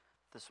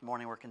This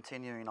morning we're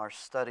continuing our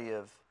study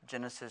of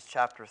Genesis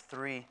chapter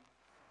 3.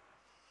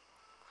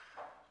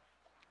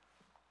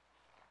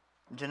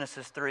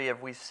 Genesis 3, as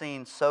we've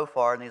seen so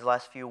far in these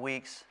last few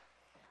weeks,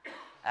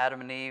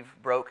 Adam and Eve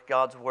broke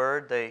God's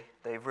word. They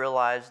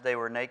realized they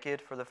were naked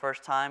for the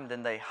first time.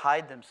 Then they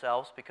hide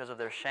themselves because of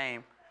their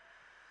shame.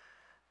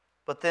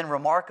 But then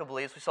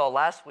remarkably, as we saw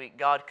last week,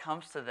 God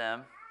comes to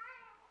them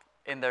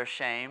in their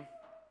shame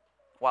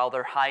while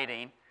they're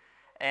hiding.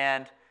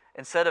 And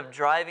instead of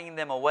driving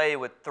them away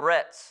with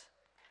threats,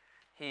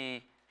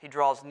 He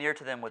draws near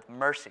to them with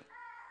mercy.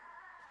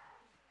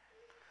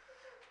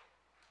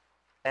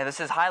 And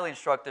this is highly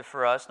instructive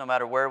for us, no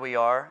matter where we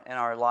are in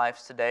our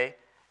lives today.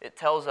 It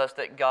tells us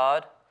that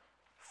God,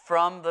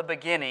 from the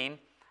beginning,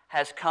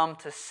 has come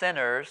to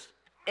sinners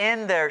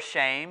in their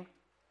shame.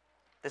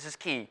 This is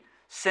key.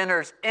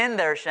 Sinners in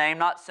their shame,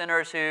 not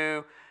sinners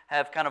who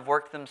have kind of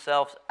worked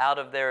themselves out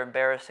of their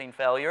embarrassing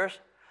failures,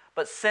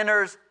 but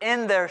sinners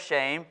in their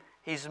shame.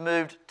 He's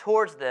moved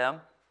towards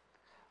them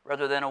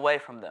rather than away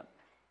from them.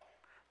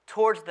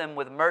 Towards them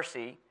with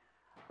mercy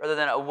rather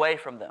than away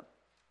from them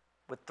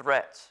with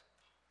threats.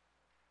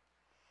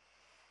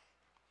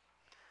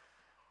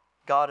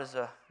 God is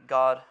a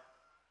God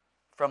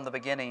from the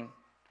beginning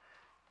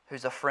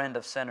who's a friend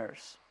of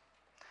sinners.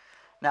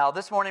 Now,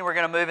 this morning we're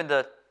going to move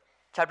into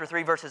chapter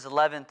 3, verses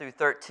 11 through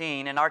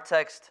 13. In our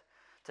text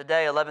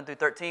today, 11 through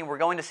 13, we're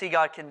going to see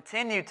God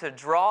continue to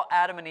draw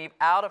Adam and Eve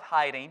out of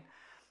hiding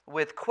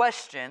with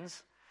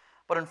questions,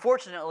 but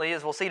unfortunately,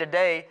 as we'll see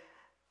today,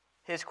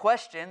 his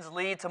questions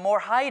lead to more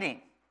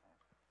hiding.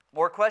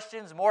 More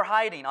questions, more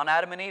hiding on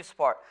Adam and Eve's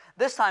part.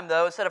 This time,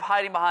 though, instead of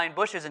hiding behind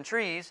bushes and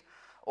trees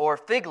or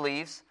fig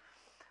leaves,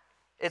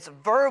 it's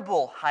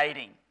verbal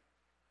hiding.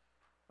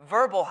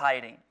 Verbal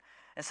hiding.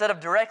 Instead of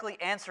directly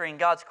answering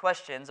God's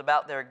questions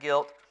about their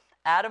guilt,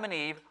 Adam and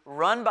Eve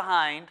run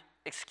behind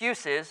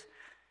excuses,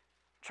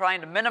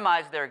 trying to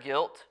minimize their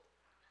guilt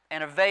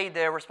and evade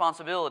their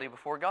responsibility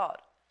before God.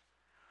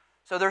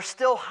 So they're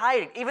still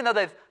hiding. Even though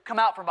they've come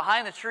out from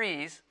behind the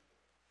trees,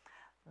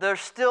 they're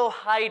still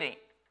hiding,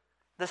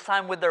 this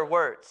time with their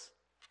words,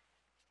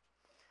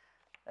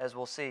 as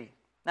we'll see.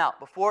 Now,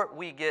 before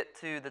we get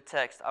to the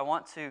text, I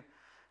want to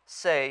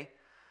say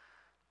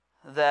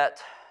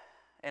that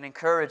and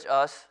encourage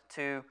us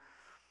to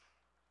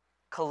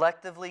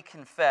collectively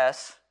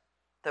confess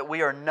that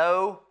we are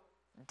no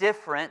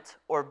different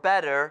or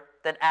better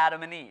than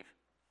Adam and Eve.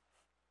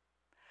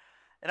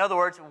 In other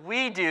words,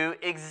 we do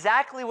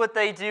exactly what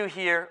they do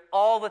here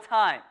all the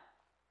time.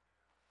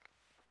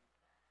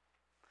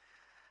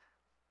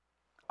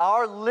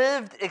 Our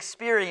lived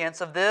experience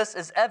of this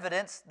is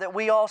evidence that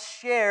we all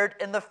shared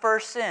in the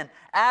first sin.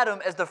 Adam,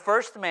 as the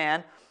first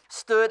man,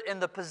 stood in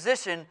the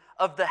position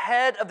of the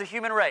head of the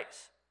human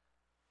race,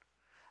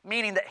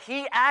 meaning that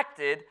he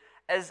acted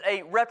as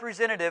a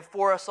representative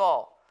for us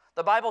all.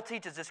 The Bible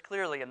teaches this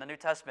clearly in the New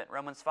Testament,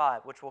 Romans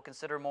 5, which we'll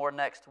consider more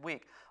next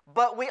week.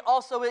 But we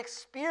also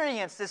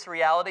experience this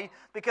reality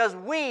because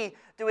we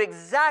do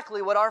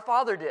exactly what our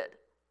Father did.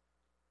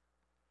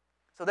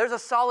 So there's a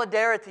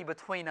solidarity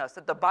between us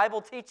that the Bible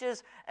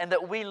teaches and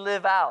that we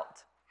live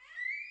out.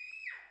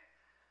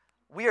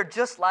 We are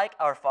just like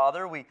our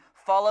Father. We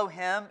follow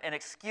Him in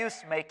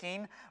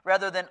excuse-making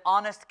rather than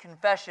honest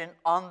confession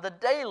on the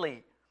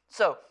daily.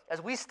 So,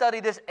 as we study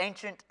this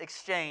ancient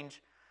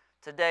exchange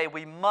today,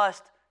 we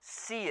must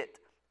see it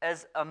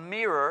as a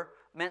mirror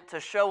meant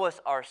to show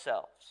us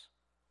ourselves.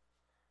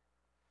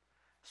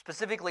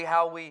 Specifically,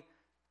 how we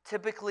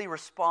typically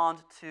respond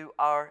to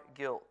our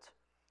guilt.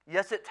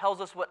 Yes, it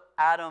tells us what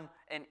Adam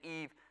and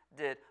Eve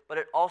did, but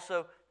it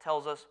also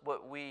tells us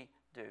what we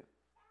do.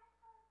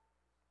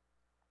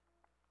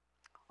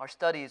 Our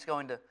study is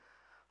going to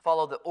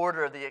follow the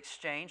order of the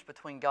exchange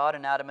between God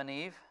and Adam and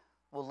Eve.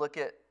 We'll look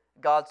at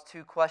God's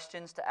two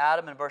questions to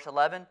Adam in verse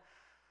 11,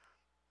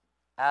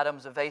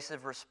 Adam's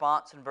evasive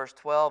response in verse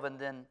 12, and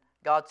then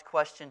God's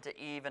question to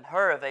Eve and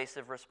her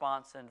evasive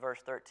response in verse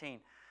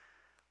 13.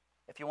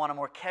 If you want a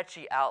more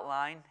catchy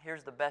outline,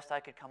 here's the best I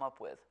could come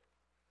up with.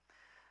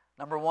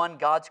 Number 1,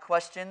 God's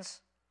questions,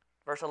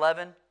 verse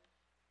 11.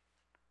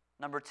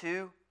 Number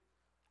 2,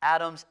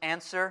 Adam's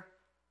answer,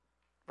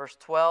 verse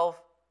 12.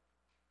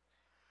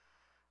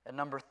 And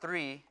number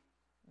 3,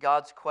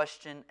 God's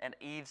question and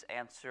Eve's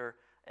answer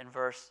in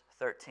verse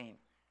 13.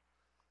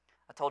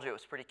 I told you it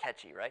was pretty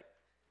catchy, right?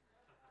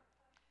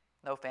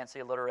 No fancy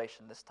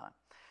alliteration this time.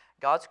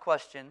 God's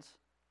questions,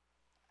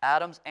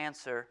 Adam's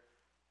answer,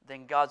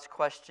 then God's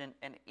question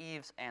and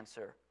Eve's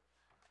answer.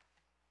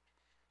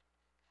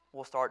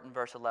 We'll start in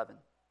verse 11.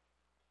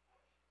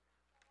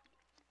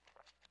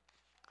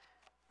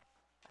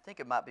 I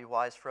think it might be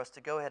wise for us to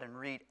go ahead and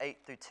read 8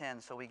 through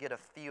 10 so we get a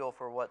feel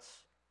for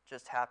what's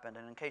just happened.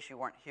 And in case you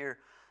weren't here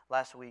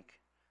last week,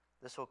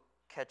 this will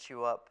catch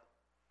you up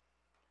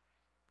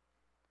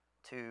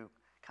to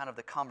kind of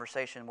the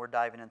conversation we're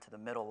diving into the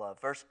middle of.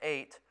 Verse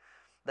 8,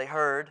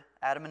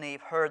 Adam and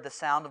Eve heard the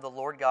sound of the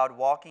Lord God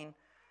walking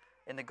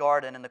in the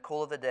garden in the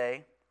cool of the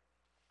day.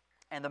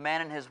 And the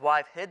man and his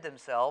wife hid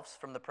themselves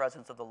from the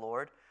presence of the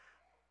Lord,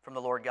 from the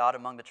Lord God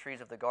among the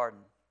trees of the garden.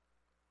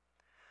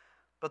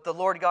 But the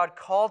Lord God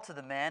called to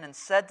the man and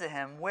said to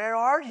him, "Where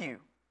are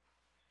you?"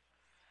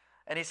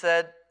 And he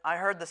said, "I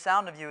heard the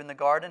sound of you in the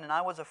garden, and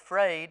I was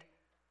afraid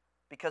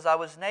because I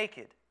was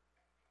naked,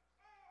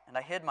 and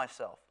I hid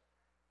myself."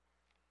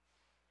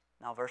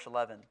 Now verse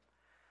 11.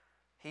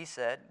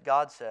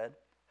 God said,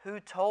 "Who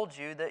told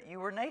you that you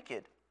were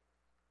naked?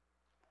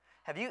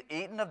 Have you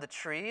eaten of the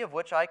tree of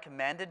which I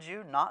commanded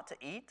you not to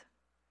eat?"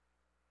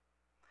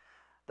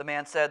 The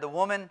man said, "The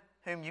woman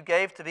whom you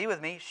gave to be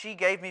with me, she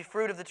gave me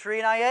fruit of the tree,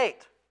 and I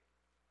ate."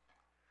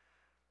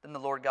 Then the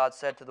Lord God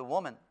said to the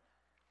woman,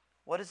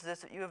 "What is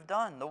this that you have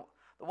done?"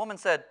 The woman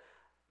said,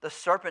 "The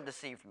serpent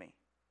deceived me,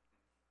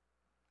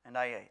 and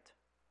I ate."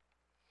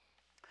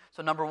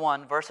 So number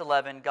 1, verse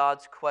 11,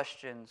 God's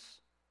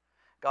questions.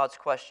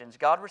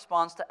 God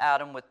responds to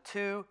Adam with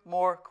 2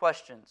 more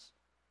questions.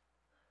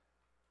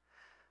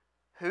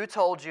 Who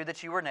told you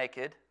that you were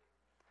naked?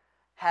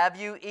 Have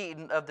you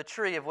eaten of the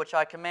tree of which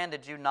I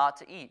commanded you not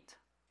to eat?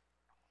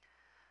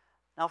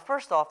 Now,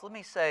 first off, let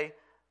me say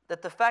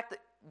that the fact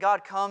that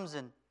God comes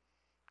and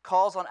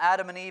calls on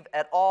Adam and Eve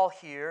at all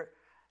here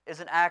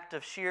is an act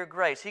of sheer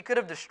grace. He could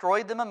have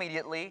destroyed them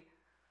immediately,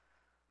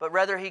 but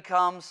rather He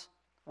comes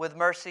with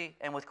mercy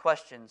and with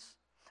questions.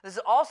 This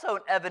is also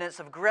an evidence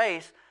of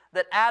grace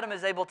that Adam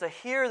is able to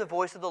hear the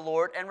voice of the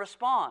Lord and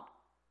respond.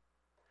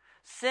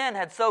 Sin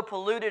had so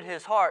polluted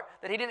his heart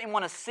that he didn't even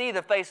want to see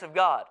the face of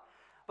God.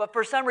 But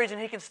for some reason,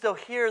 he can still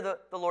hear the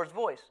Lord's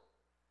voice.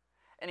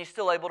 And he's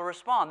still able to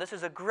respond. This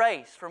is a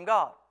grace from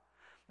God.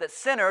 That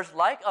sinners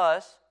like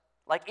us,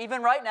 like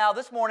even right now,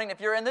 this morning,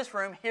 if you're in this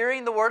room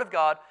hearing the Word of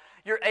God,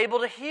 you're able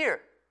to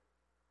hear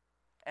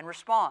and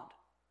respond.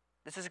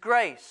 This is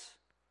grace.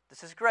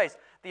 This is grace.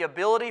 The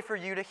ability for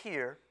you to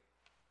hear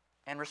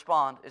and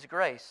respond is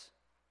grace.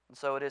 And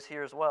so it is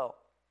here as well.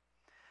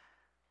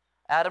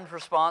 Adam's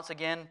response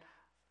again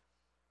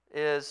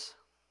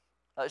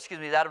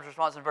Adam's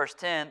response in verse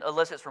 10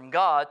 elicits from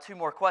God 2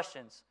 more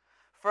questions.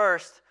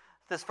 First,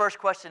 this first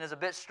question is a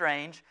bit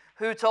strange.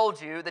 Who told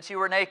you that you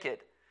were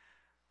naked?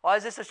 Why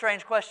is this a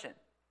strange question?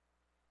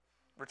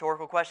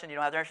 Rhetorical question, you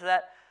don't have to answer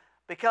that.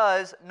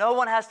 Because no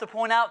one has to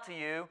point out to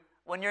you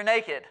when you're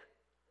naked.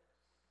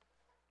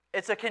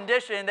 It's a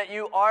condition that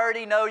you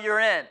already know you're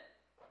in.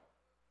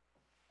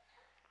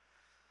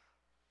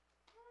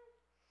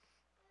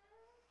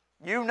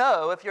 You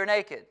know if you're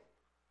naked.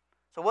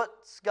 So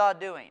what's God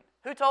doing?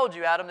 Who told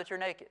you, Adam, that you're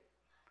naked?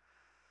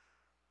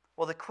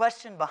 Well, the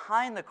question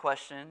behind the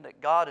question that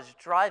God is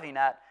driving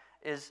at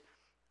is,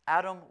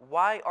 Adam,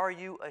 why are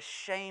you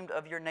ashamed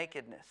of your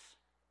nakedness?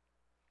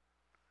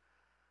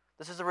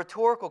 This is a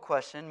rhetorical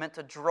question meant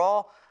to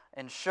draw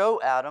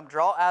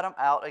Adam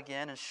out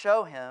again and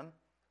show him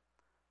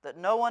that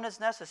no one is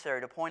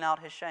necessary to point out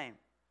his shame.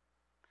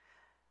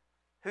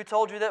 Who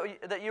told you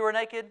that you were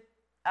naked?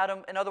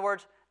 Adam, in other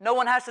words, no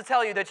one has to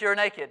tell you that you're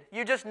naked.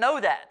 You just know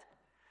that.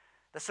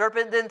 The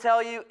serpent didn't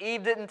tell you.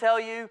 Eve didn't tell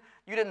you.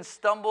 You didn't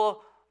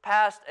stumble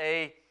past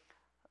a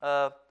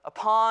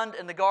pond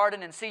in the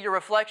garden and see your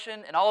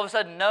reflection and all of a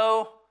sudden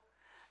know.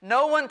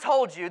 No one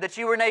told you that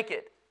you were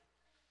naked.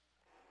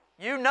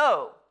 You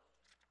know.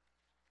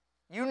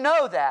 You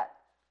know that.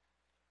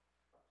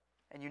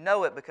 And you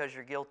know it because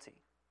you're guilty.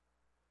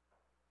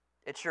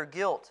 It's your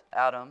guilt,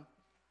 Adam,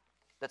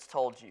 that's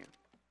told you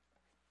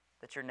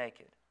that you're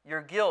naked.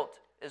 Your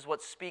guilt is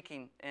what's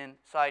speaking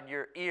inside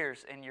your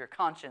ears and your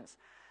conscience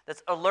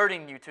that's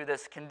alerting you to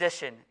this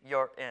condition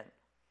you're in.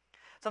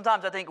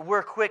 Sometimes I think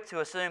we're quick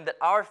to assume that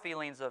our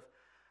feelings of,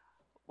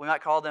 we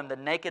might call them the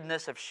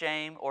nakedness of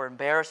shame or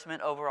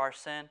embarrassment over our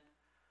sin.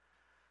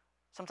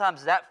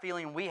 Sometimes that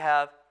feeling we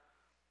have,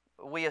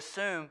 we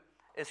assume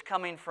is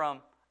coming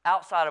from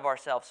outside of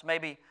ourselves.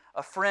 Maybe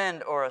a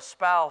friend or a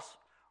spouse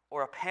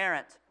or a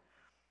parent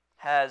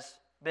has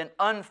been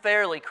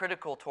unfairly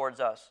critical towards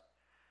us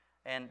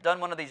and done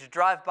one of these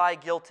drive-by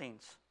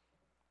guiltings.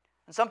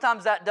 And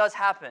sometimes that does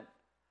happen.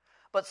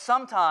 But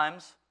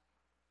sometimes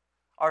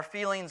our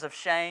feelings of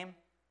shame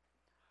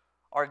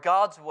are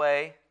God's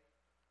way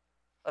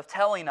of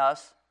telling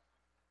us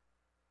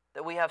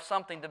that we have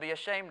something to be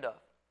ashamed of.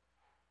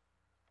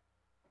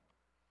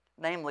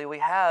 Namely, we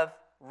have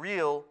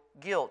real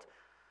guilt.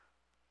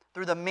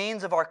 Through the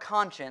means of our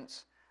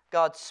conscience,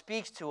 God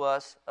speaks to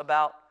us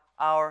about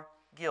our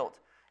guilt.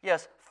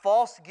 Yes,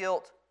 false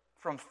guilt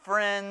from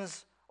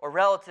friends or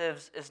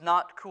relatives is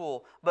not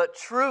cool, but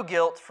true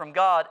guilt from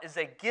God is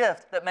a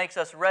gift that makes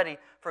us ready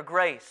for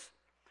grace.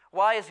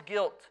 Why is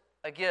guilt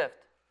a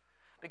gift?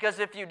 Because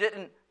if you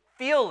didn't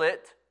feel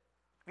it,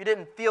 if you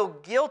didn't feel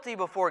guilty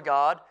before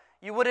God,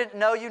 you wouldn't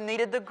know you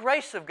needed the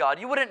grace of God.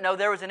 You wouldn't know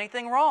there was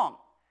anything wrong.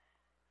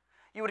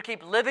 You would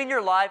keep living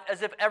your life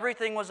as if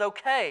everything was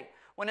okay,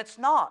 when it's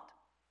not.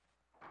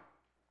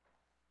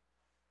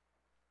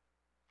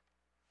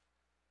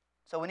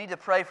 So we need to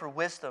pray for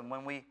wisdom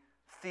when we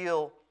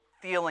feel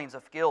feelings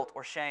of guilt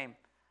or shame,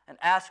 and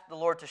ask the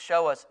Lord to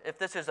show us if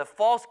this is a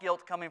false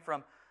guilt coming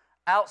from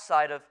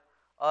outside of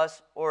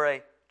us or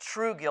a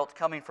true guilt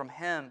coming from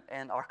Him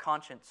and our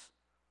conscience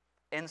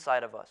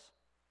inside of us.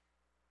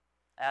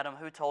 Adam,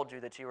 who told you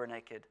that you were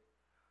naked?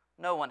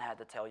 No one had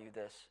to tell you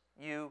this.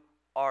 You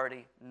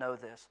already know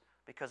this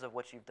because of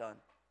what you've done.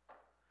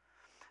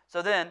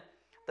 So then,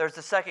 there's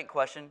the second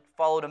question,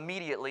 followed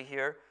immediately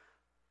here.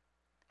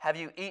 Have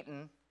you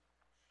eaten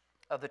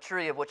of the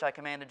tree of which I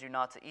commanded you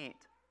not to eat?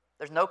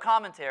 There's no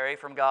commentary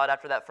from God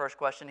after that first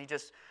question. He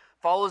just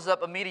follows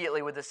up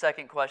immediately with the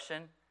second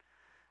question.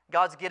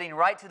 God's getting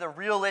right to the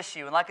real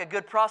issue. And like a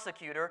good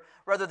prosecutor,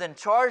 rather than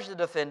charge the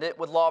defendant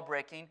with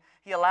law-breaking,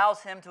 he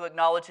allows him to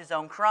acknowledge his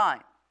own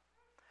crime.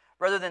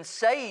 Rather than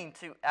saying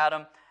to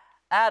Adam,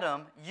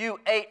 Adam, you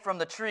ate from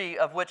the tree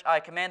of which I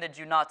commanded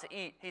you not to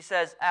eat, he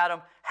says,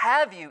 Adam,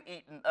 have you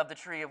eaten of the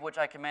tree of which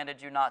I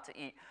commanded you not to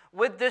eat?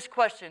 With this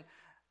question,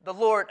 the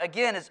Lord,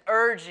 again, is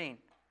urging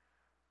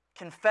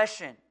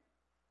confession,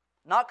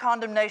 not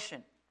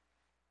condemnation.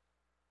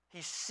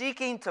 He's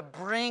seeking to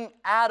bring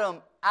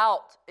Adam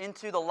out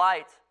into the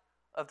light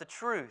of the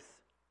truth.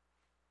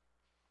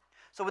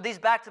 So with these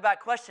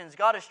back-to-back questions,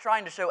 God is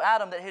trying to show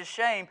Adam that his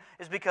shame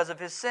is because of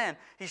his sin.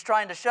 He's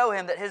trying to show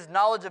him that his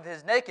knowledge of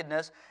his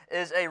nakedness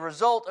is a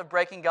result of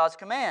breaking God's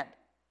command.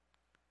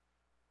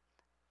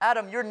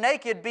 Adam, you're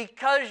naked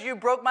because you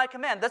broke my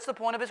command. That's the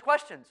point of his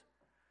questions.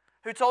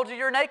 Who told you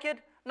you're naked?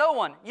 No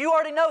one. You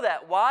already know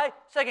that. Why?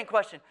 Second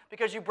question,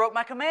 because you broke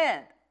my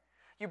command.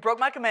 You broke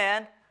my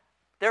command,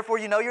 therefore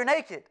you know you're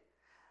naked.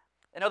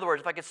 In other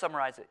words, if I could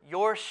summarize it,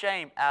 your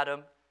shame,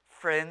 Adam,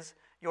 friends,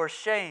 your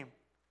shame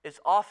is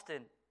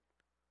often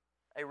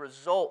a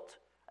result,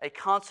 a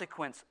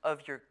consequence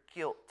of your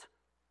guilt.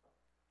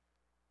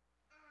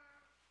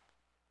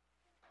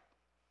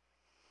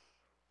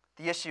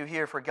 The issue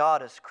here for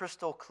God is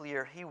crystal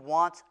clear. He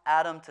wants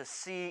Adam to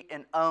see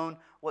and own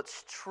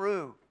what's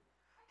true.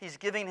 He's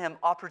giving him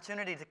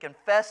opportunity to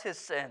confess his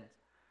sins,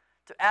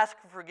 to ask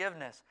for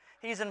forgiveness.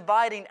 He's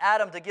inviting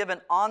Adam to give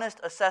an honest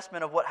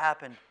assessment of what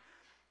happened.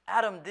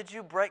 Adam, did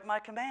you break my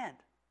command?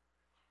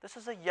 This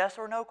is a yes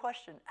or no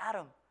question.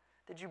 Adam,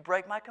 did you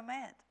break my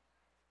command?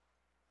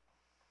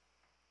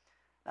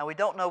 Now, we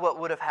don't know what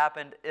would have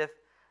happened if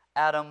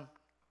Adam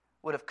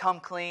would have come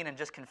clean and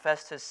just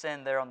confessed his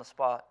sin there on the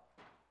spot.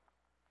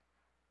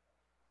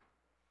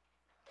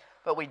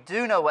 But we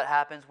do know what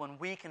happens when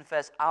we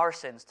confess our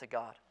sins to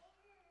God.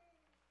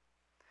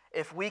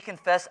 If we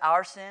confess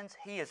our sins,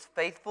 He is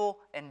faithful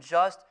and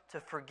just to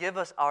forgive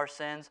us our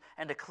sins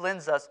and to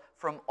cleanse us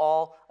from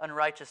all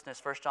unrighteousness,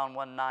 1 John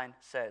 1:9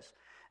 says.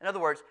 In other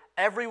words,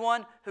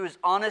 everyone who is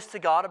honest to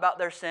God about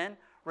their sin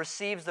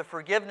receives the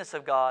forgiveness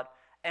of God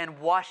and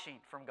washing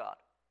from God.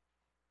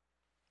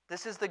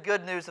 This is the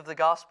good news of the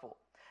gospel.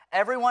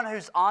 Everyone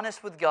who's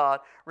honest with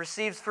God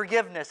receives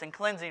forgiveness and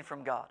cleansing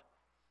from God.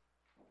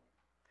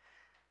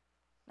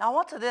 Now I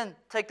want to then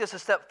take this a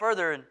step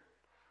further and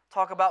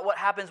talk about what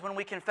happens when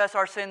we confess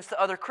our sins to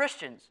other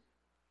Christians.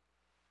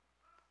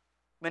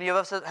 Many of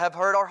us have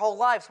heard our whole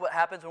lives what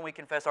happens when we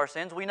confess our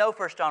sins. We know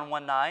 1 John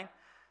 1:9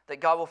 that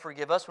God will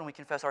forgive us when we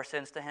confess our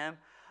sins to Him.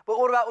 But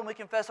what about when we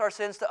confess our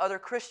sins to other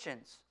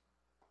Christians?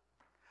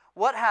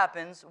 What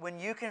happens when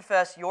you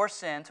confess your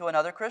sin to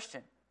another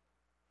Christian?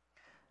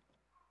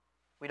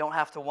 We don't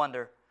have to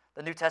wonder.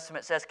 The New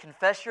Testament says,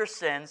 confess your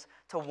sins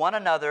to one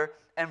another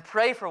and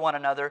pray for one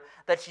another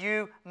that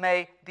you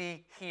may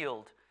be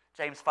healed.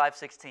 James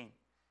 5:16.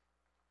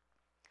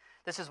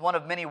 This is one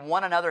of many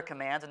one another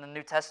commands in the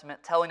New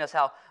Testament telling us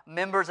how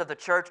members of the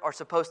church are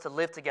supposed to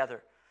live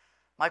together.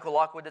 Michael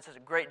Lockwood does a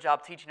great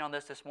job teaching on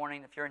this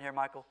morning. If you're in here,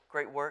 Michael,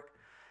 great work.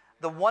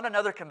 The one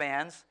another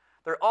commands,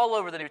 they're all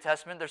over the New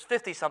Testament. There's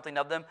 50-something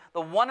of them.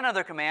 The one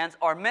another commands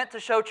are meant to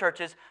show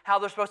churches how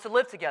they're supposed to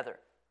live together.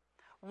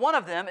 One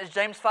of them is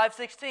James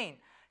 5:16.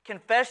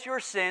 Confess your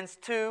sins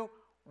to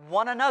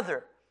one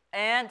another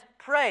and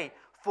pray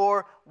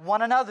for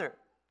one another.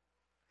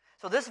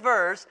 So this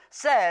verse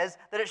says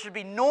that it should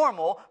be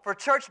normal for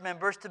church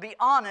members to be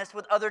honest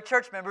with other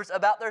church members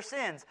about their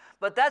sins.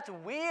 But that's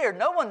weird.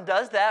 No one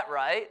does that,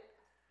 right?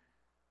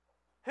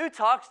 Who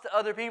talks to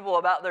other people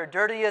about their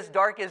dirtiest,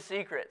 darkest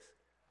secrets?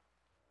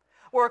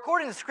 Well,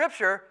 according to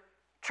Scripture,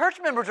 church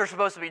members are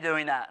supposed to be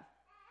doing that.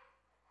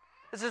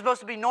 This is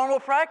supposed to be normal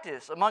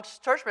practice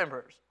amongst church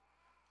members.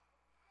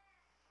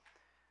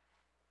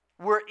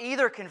 We're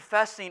either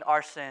confessing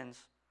our sins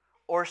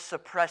or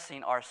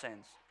suppressing our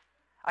sins.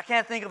 I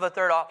can't think of a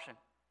third option.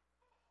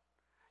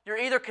 You're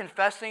either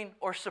confessing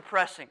or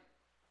suppressing.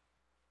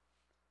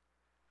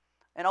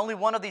 And only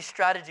one of these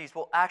strategies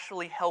will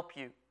actually help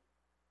you.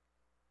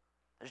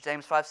 As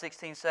James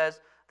 5:16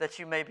 says, that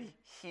you may be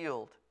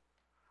healed.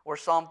 Or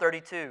Psalm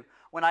 32,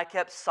 when I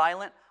kept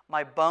silent,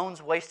 my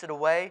bones wasted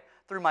away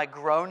through my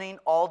groaning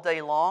all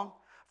day long.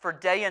 For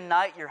day and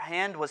night your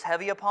hand was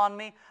heavy upon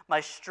me.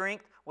 My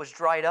strength was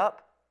dried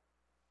up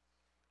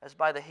as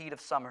by the heat of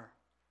summer.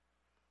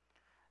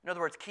 In other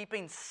words,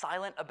 keeping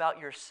silent about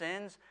your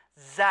sins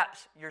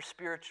zaps your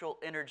spiritual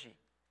energy.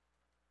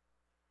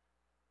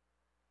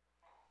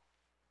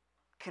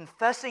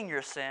 Confessing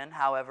your sin,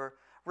 however,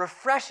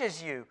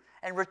 refreshes you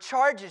and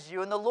recharges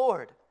you in the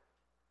Lord.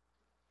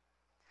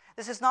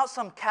 This is not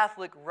some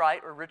Catholic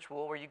rite or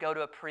ritual where you go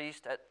to a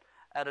priest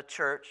at a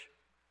church.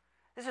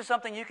 This is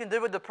something you can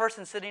do with the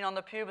person sitting on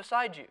the pew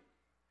beside you.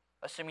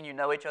 assuming you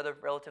know each other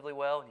relatively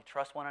well and you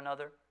trust one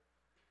another.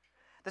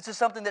 This is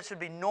something that should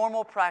be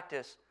normal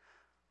practice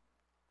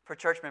for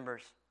church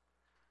members,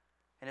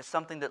 and it's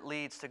something that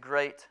leads to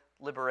great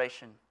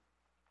liberation.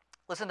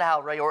 Listen to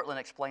how Ray Ortlund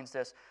explains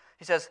this.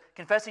 He says,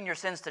 confessing your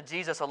sins to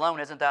Jesus alone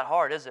isn't that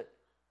hard, is it?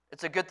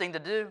 It's a good thing to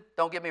do,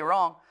 don't get me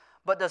wrong,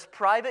 but does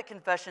private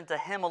confession to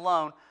Him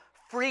alone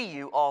free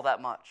you all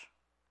that much?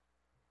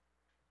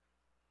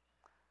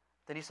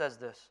 Then he says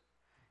this,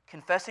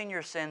 confessing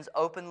your sins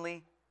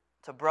openly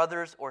to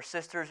brothers or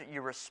sisters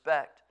you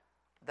respect,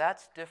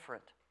 that's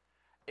different.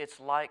 It's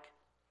like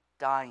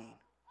dying.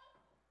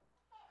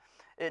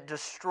 It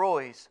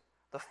destroys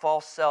the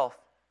false self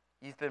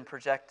you've been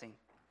projecting.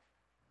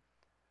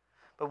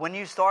 But when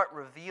you start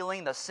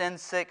revealing the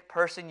sin-sick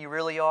person you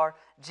really are,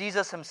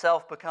 Jesus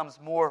Himself becomes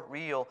more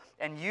real,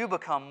 and you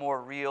become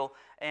more real,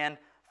 and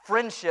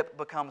friendship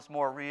becomes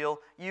more real.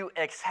 You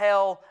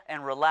exhale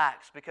and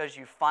relax because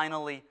you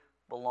finally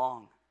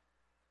belong.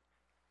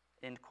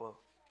 End quote.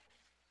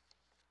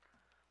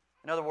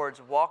 In other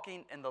words,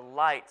 walking in the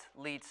light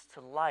leads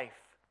to life.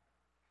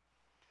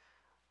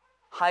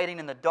 Hiding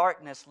in the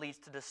darkness leads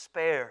to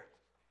despair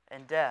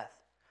and death.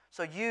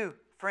 So you,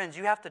 friends,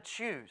 you have to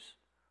choose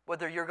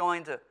whether you're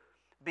going to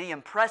be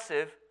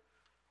impressive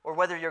or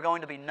whether you're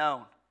going to be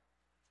known.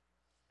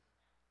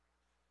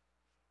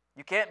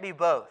 You can't be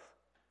both.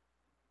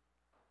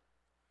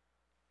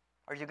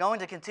 Are you going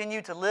to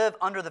continue to live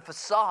under the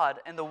facade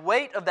and the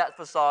weight of that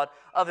facade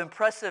of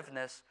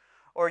impressiveness,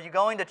 or are you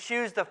going to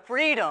choose the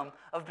freedom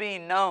of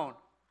being known?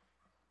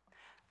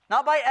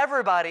 Not by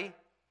everybody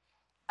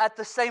at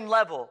the same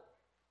level,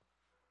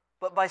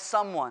 but by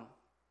someone.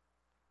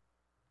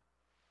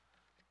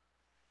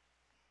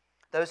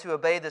 Those who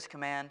obey this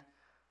command,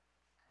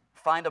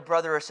 find a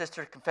brother or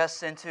sister to confess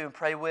sin to and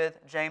pray with,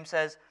 James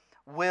says,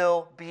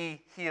 will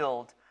be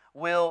healed.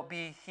 Will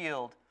be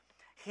healed.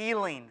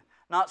 Healing,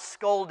 not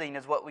scolding,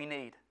 is what we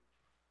need.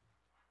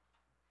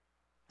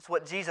 It's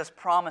what Jesus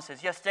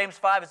promises. Yes, James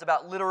 5 is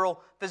about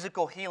literal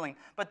physical healing,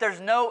 but there's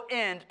no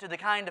end to the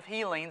kind of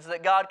healings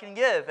that God can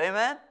give.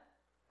 Amen?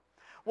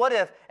 What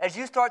if, as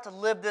you start to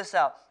live this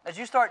out, as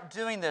you start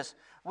doing this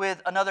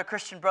with another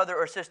Christian brother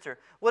or sister,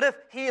 what if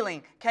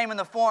healing came in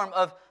the form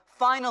of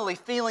finally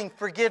feeling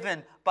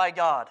forgiven by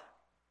God?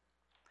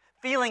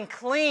 Feeling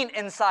clean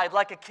inside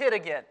like a kid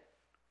again.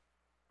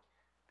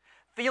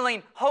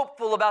 Feeling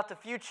hopeful about the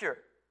future.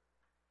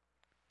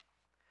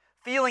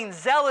 Feeling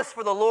zealous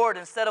for the Lord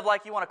instead of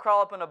like you want to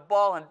crawl up in a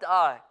ball and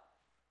die.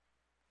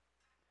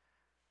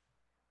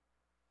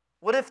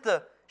 What if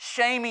the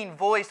shaming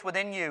voice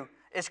within you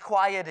is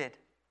quieted?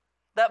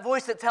 That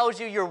voice that tells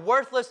you you're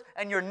worthless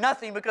and you're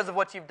nothing because of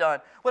what you've done.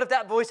 What if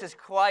that voice is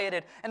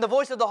quieted and the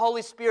voice of the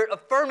Holy Spirit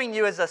affirming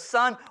you as a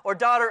son or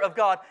daughter of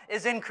God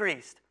is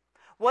increased?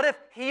 What if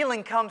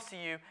healing comes to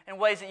you in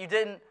ways that you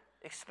didn't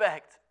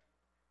expect?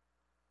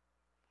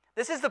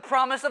 This is the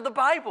promise of the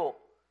Bible.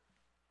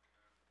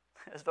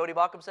 As Vodi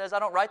Bakum says, I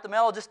don't write the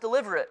mail, I'll just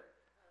deliver it.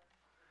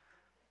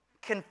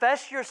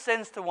 Confess your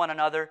sins to one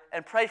another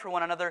and pray for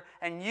one another,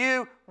 and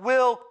you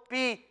will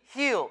be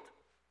healed.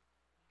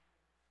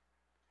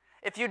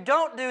 If you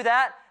don't do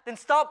that, then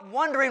stop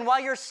wondering why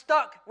you're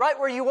stuck right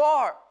where you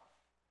are.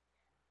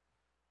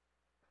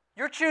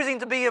 You're choosing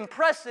to be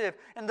impressive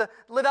and to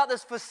live out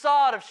this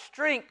facade of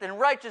strength and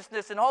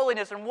righteousness and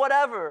holiness and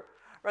whatever,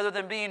 rather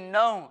than being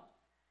known.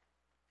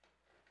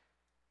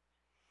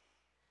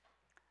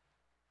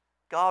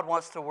 God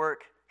wants to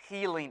work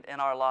healing in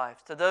our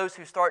lives. To those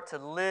who start to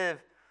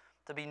live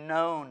to be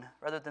known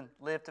rather than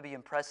live to be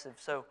impressive.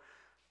 So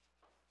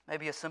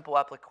maybe a simple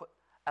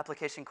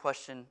application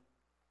question.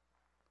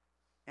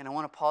 And I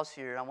want to pause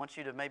here. I want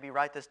you to maybe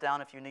write this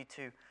down if you need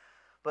to.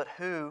 But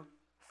who,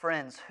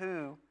 friends,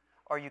 who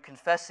are you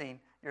confessing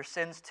your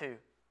sins to?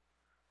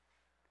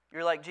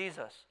 You're like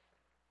Jesus.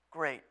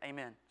 Great,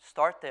 amen.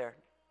 Start there.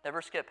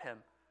 Never skip Him.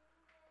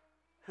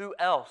 Who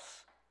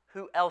else?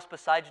 Who else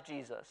besides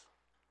Jesus?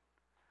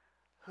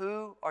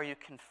 Who are you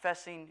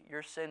confessing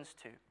your sins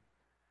to?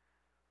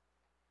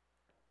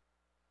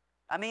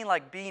 I mean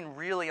like being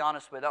really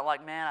honest with it. Not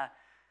like, man,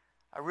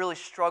 I really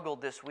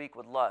struggled this week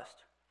with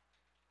lust.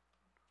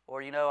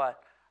 Or, I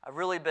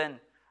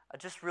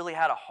just really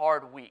had a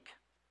hard week.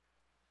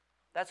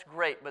 That's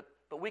great, but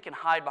we can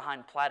hide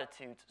behind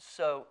platitudes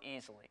so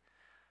easily.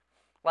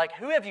 Like,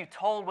 who have you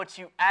told what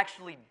you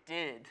actually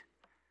did?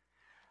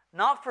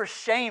 Not for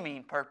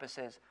shaming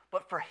purposes,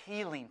 but for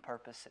healing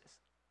purposes.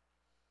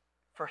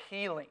 For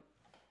healing.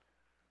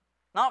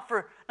 Not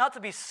to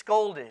be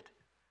scolded,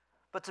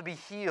 but to be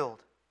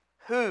healed.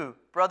 Who,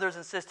 brothers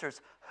and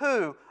sisters,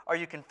 who are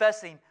you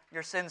confessing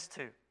your sins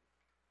to?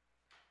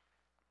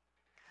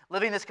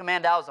 Living this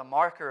command out is a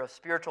marker of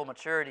spiritual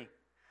maturity.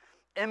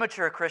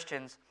 Immature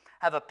Christians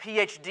have a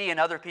PhD in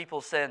other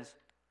people's sins,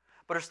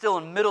 but are still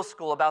in middle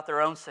school about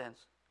their own sins.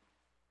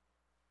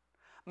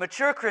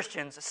 Mature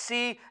Christians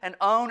see and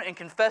own and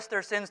confess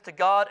their sins to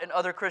God and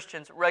other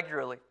Christians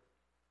regularly.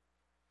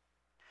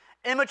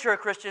 Immature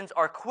Christians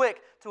are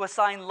quick to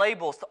assign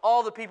labels to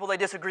all the people they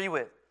disagree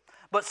with,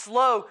 but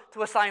slow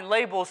to assign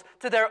labels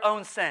to their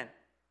own sin.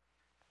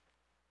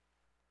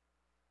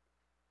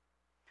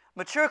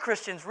 Mature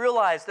Christians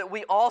realize that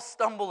we all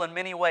stumble in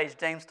many ways,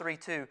 James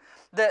 3:2.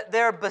 That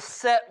they're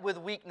beset with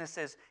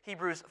weaknesses,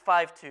 Hebrews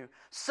 5:2.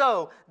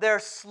 So they're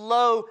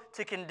slow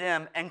to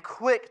condemn and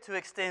quick to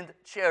extend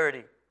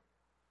charity.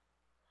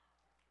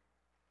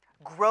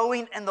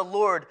 Growing in the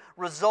Lord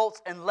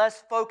results in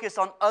less focus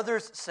on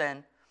others'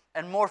 sin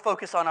and more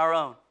focus on our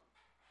own.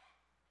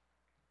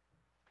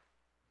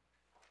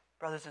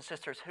 Brothers and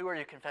sisters, who are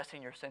you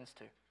confessing your sins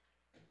to?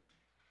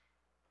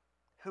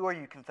 Who are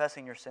you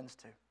confessing your sins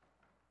to?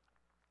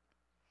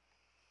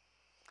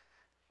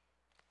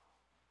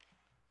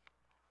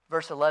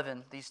 Verse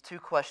 11, these two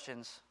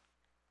questions,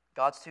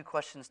 God's two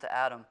questions to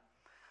Adam,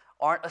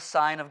 aren't a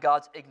sign of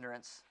God's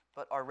ignorance,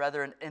 but are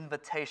rather an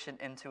invitation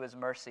into His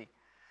mercy.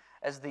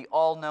 As the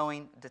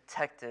all-knowing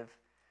detective,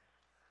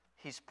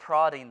 He's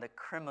prodding the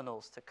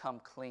criminals to come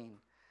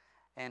clean.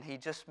 And He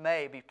just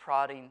may be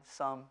prodding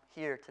some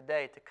here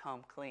today to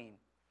come clean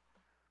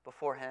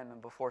before Him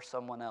and before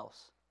someone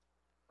else.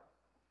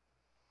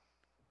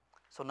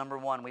 So number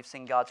one, we've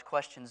seen God's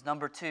questions.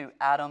 Number two,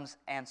 Adam's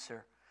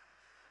answer.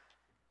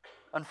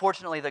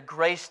 Unfortunately, the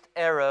graced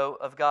arrow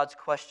of God's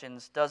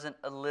questions doesn't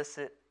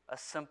elicit a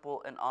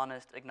simple and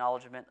honest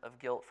acknowledgement of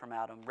guilt from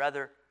Adam.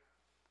 Rather,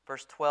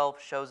 verse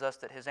 12 shows us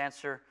that his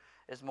answer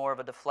is more of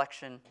a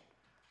deflection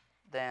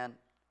than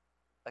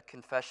a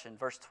confession.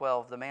 Verse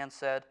 12, the man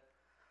said,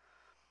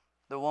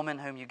 "The woman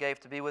whom you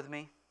gave to be with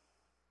me,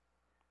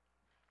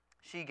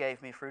 she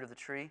gave me fruit of the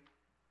tree,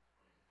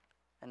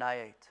 and I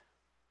ate."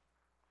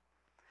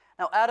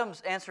 Now,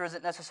 Adam's answer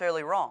isn't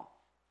necessarily wrong.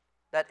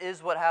 That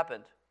is what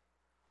happened.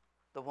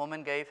 The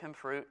woman gave him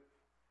fruit,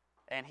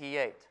 and he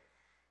ate.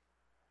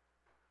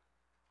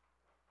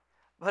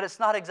 But it's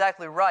not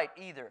exactly right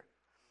either.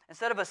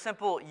 Instead of a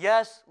simple,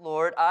 "Yes,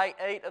 Lord, I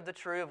ate of the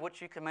tree of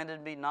which you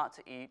commanded me not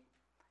to eat,"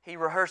 he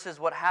rehearses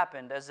what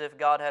happened as if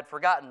God had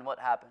forgotten what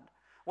happened.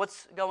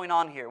 What's going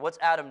on here? What's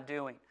Adam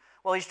doing?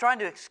 Well, he's trying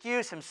to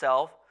excuse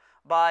himself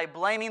by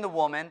blaming the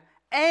woman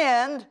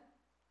and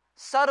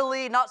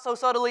subtly, not so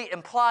subtly,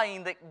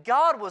 implying that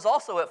God was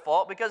also at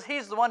fault because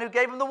He's the one who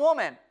gave him the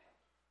woman.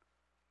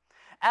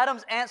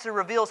 Adam's answer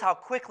reveals how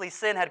quickly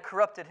sin had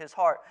corrupted his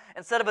heart.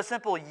 Instead of a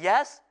simple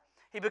yes,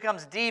 he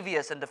becomes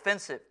devious and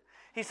defensive.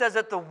 He says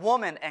that the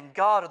woman and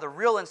God are the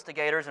real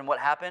instigators in what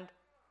happened.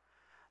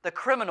 The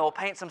criminal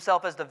paints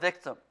himself as the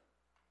victim.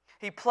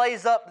 He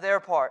plays up their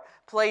part,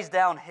 plays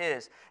down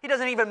his. He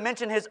doesn't even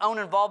mention his own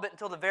involvement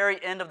until the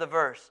very end of the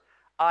verse.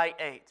 I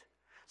ate.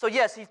 So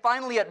yes, he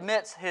finally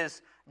admits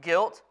his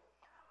guilt,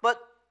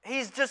 but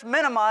he's just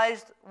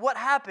minimized what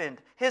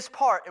happened, his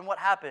part in what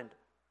happened.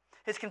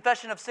 His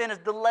confession of sin is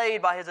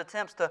delayed by his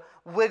attempts to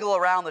wiggle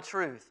around the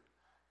truth.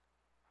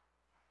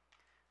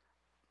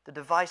 The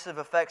divisive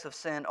effects of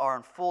sin are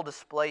on full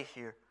display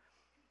here.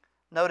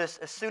 Notice,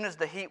 as soon as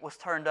the heat was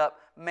turned up,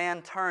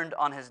 man turned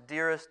on his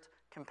dearest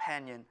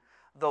companion,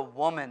 the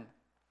woman.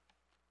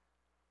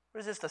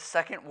 What is this, the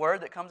second word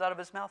that comes out of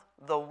his mouth?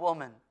 The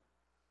woman.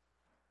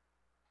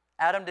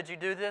 Adam, did you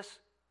do this?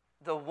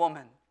 The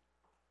woman.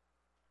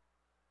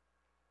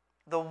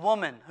 The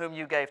woman whom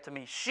you gave to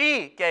me.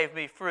 She gave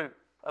me fruit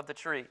of the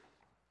tree.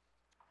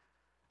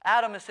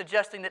 Adam is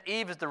suggesting that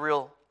Eve is the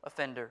real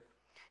offender.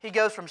 He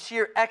goes from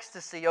sheer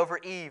ecstasy over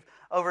Eve,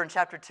 over in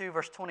chapter 2,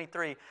 verse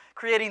 23,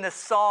 creating this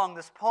song,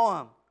 this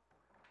poem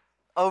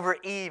over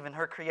Eve and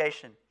her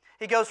creation.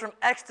 He goes from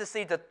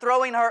ecstasy to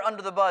throwing her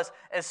under the bus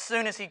as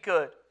soon as he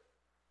could.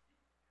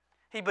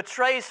 He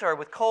betrays her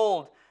with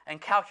cold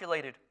and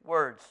calculated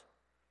words.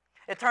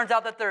 It turns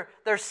out that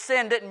their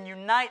sin didn't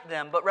unite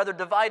them, but rather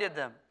divided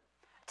them,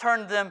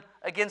 turned them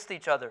against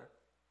each other.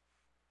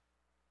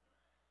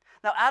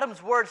 Now,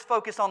 Adam's words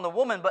focus on the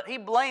woman, but he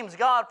blames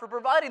God for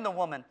providing the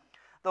woman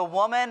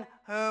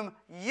whom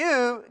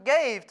you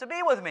gave to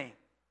be with me.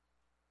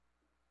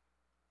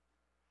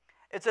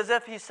 It's as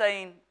if he's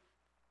saying,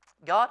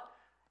 God,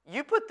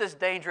 you put this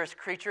dangerous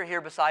creature here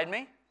beside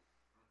me.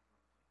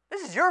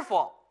 This is your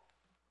fault.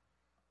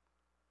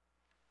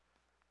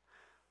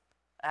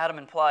 Adam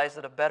implies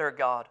that a better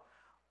God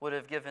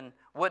wouldn't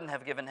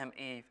have given him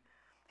Eve.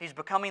 He's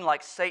becoming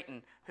like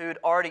Satan, who'd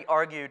already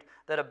argued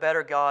that a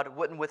better God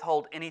wouldn't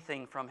withhold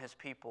anything from his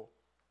people.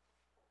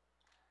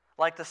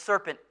 Like the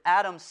serpent,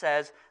 Adam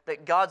says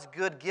that God's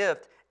good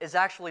gift is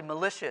actually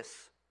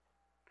malicious.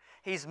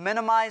 He's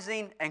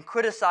minimizing and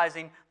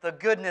criticizing the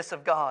goodness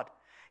of God.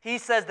 He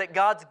says that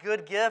God's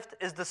good gift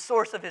is the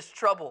source of his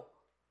trouble.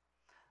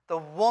 The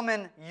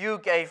woman you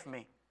gave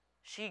me,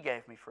 she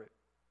gave me fruit,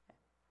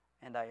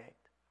 and I ate.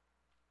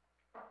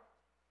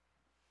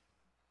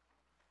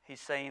 He's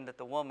saying that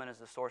the woman is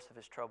the source of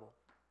his trouble.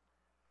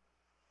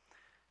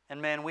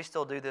 And man, we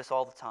still do this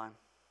all the time.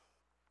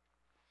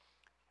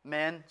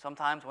 Men,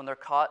 sometimes when they're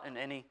caught in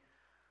any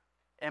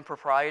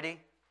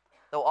impropriety,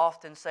 they'll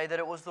often say that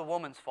it was the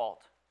woman's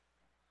fault.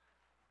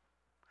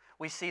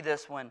 We see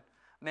this when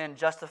men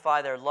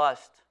justify their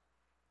lust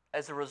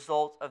as a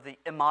result of the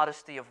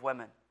immodesty of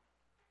women.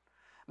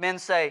 Men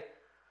say,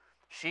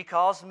 she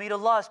caused me to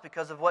lust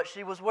because of what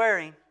she was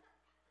wearing.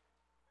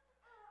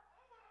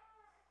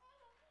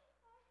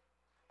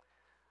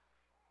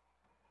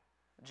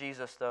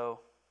 Jesus, though,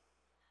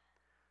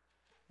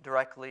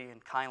 directly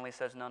and kindly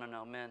says, no,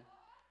 men.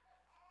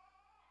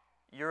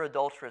 Your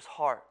adulterous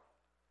heart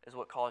is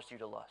what caused you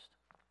to lust.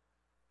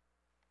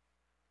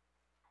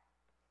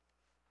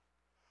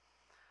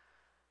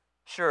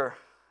 Sure,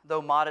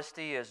 though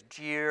modesty is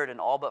jeered and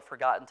all but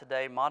forgotten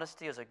today,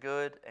 modesty is a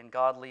good and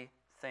godly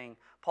thing.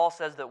 Paul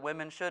says that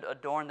women should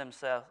adorn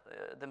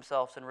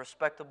themselves in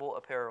respectable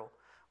apparel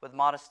with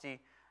modesty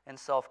and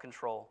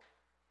self-control.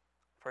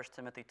 1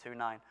 Timothy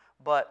 2:9.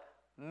 But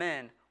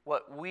men,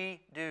 what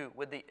we do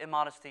with the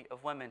immodesty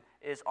of women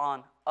is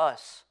on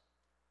us.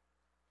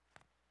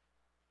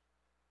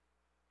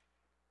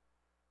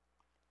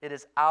 It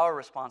is our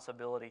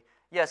responsibility.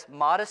 Yes,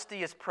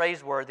 modesty is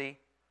praiseworthy,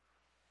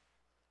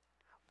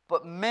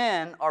 but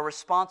men are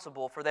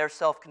responsible for their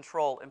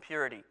self-control and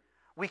purity.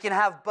 We can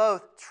have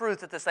both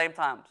truth at the same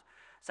time.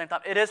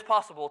 It is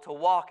possible to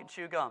walk and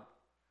chew gum.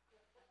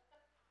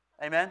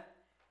 Amen?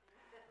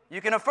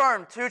 You can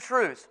affirm two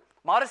truths.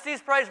 Modesty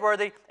is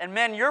praiseworthy, and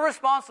men, you're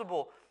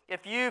responsible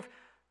if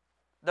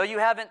though you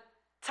haven't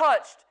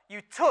touched,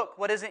 you took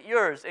what isn't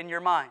yours in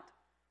your mind.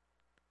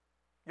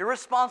 You're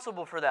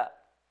responsible for that.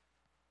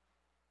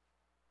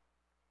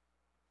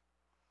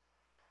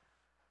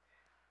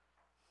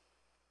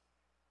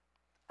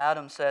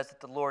 Adam says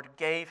that the Lord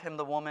gave him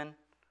the woman,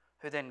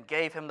 who then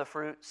gave him the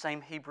fruit,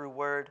 same Hebrew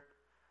word.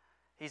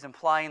 He's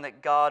implying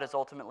that God is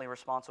ultimately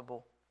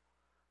responsible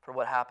for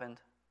what happened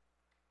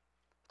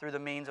through the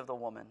means of the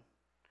woman.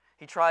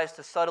 He tries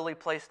to subtly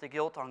place the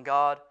guilt on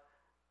God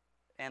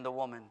and the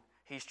woman.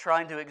 He's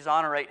trying to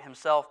exonerate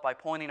himself by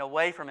pointing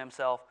away from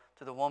himself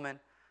to the woman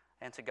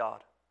and to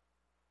God.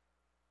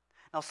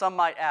 Now, some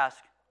might ask,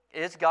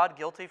 is God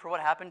guilty for what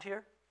happened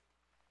here?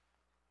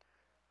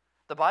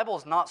 The Bible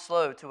is not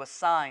slow to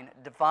assign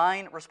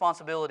divine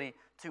responsibility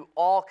to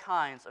all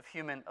kinds of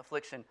human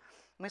affliction.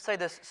 Let me say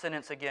this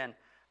sentence again,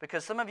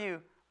 because some of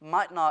you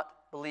might not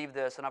believe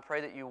this, and I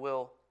pray that you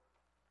will.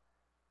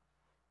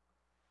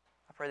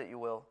 I pray that you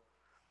will.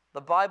 The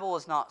Bible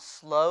is not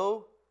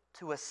slow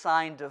to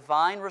assign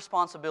divine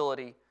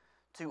responsibility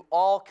to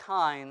all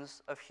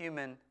kinds of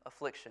human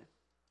affliction.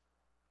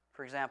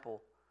 For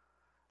example,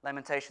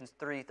 Lamentations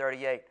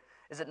 3:38.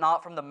 Is it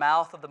not from the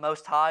mouth of the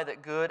Most High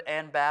that good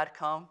and bad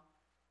come?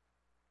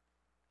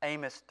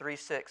 Amos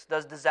 3:6.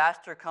 Does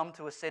disaster come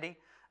to a city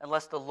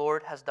unless the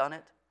Lord has done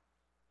it?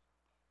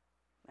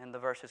 And the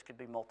verses could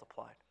be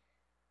multiplied.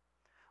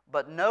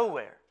 But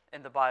nowhere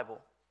in the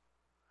Bible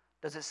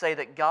does it say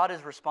that God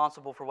is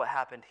responsible for what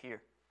happened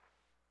here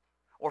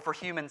or for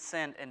human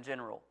sin in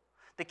general.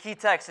 The key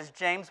text is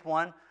James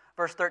 1,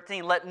 verse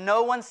 13. Let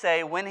no one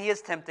say when he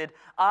is tempted,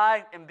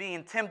 I am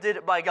being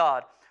tempted by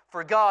God.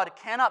 For God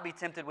cannot be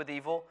tempted with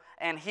evil,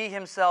 and he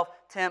himself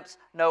tempts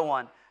no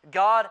one.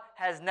 God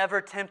has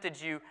never tempted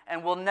you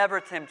and will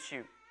never tempt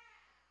you.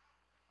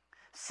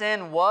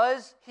 Sin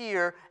was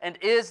here and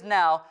is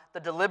now the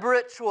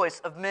deliberate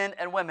choice of men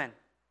and women.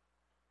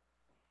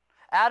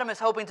 Adam is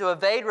hoping to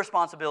evade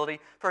responsibility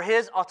for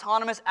his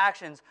autonomous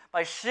actions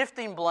by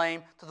shifting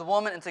blame to the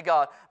woman and to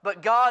God.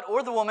 But God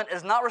or the woman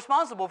is not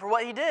responsible for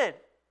what he did.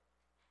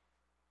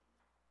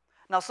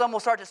 Now some will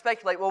start to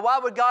speculate, well, why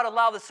would God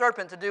allow the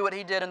serpent to do what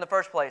he did in the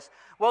first place?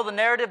 Well, the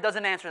narrative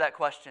doesn't answer that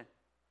question.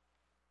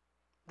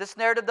 This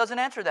narrative doesn't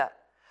answer that.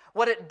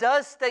 What it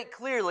does state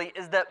clearly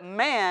is that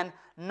man,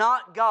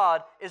 not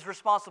God, is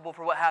responsible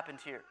for what happened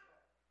here.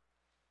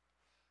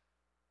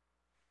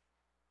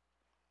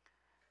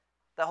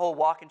 That whole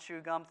walk and chew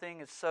gum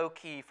thing is so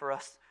key for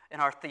us in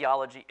our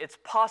theology. It's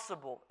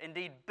possible,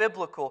 indeed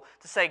biblical,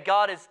 to say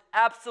God is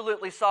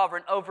absolutely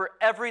sovereign over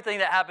everything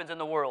that happens in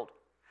the world.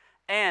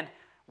 And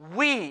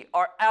we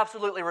are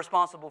absolutely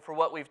responsible for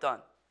what we've done.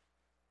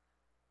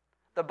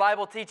 The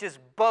Bible teaches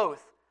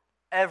both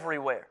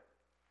everywhere.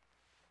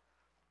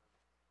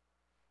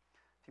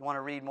 If you want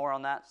to read more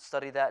on that,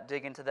 study that,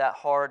 dig into that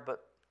hard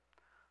but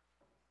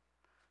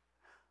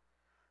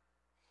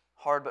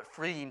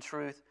freeing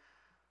truth,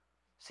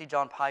 see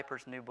John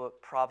Piper's new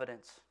book,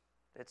 Providence.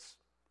 It's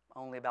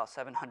only about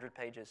 700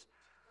 pages.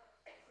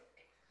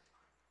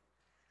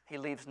 He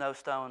leaves no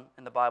stone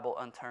in the Bible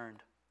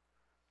unturned.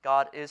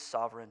 God is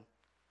sovereign,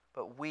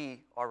 but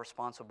we are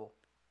responsible.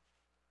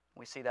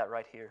 We see that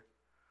right here.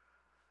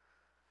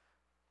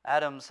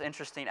 Adam's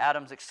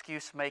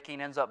excuse-making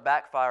ends up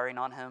backfiring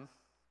on him.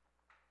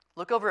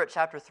 Look over at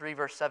chapter 3,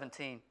 verse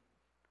 17.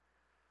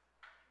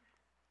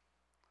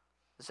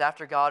 This is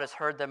after God has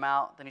heard them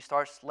out, then he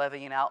starts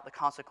levying out the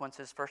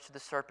consequences, first to the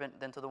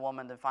serpent, then to the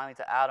woman, then finally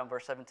to Adam.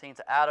 Verse 17,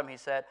 to Adam he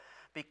said,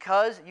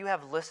 because you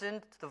have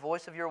listened to the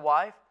voice of your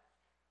wife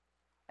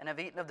and have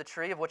eaten of the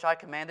tree of which I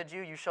commanded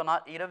you, you shall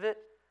not eat of it.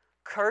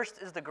 Cursed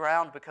is the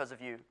ground because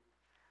of you.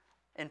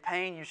 In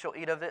pain you shall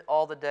eat of it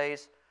all the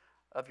days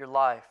of your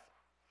life.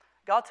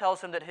 God tells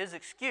him that his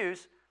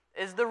excuse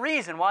is the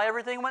reason why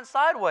everything went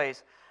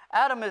sideways.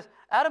 Adam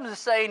is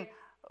saying,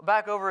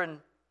 back over in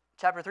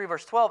chapter 3,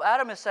 verse 12,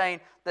 Adam is saying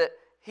that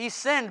he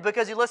sinned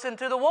because he listened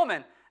to the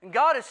woman. And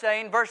God is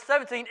saying, verse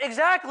 17,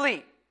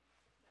 exactly.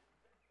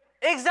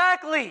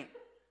 Exactly.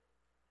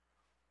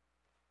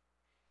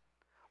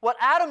 What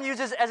Adam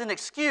uses as an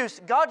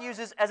excuse, God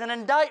uses as an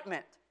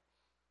indictment.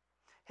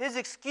 His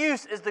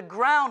excuse is the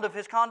ground of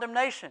his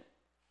condemnation.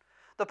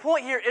 The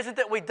point here isn't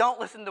that we don't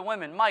listen to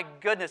women. My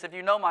goodness, if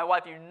you know my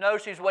wife, you know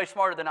she's way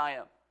smarter than I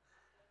am.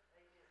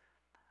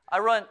 I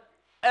run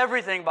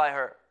everything by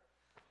her.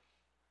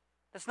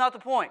 That's not the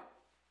point.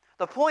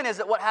 The point is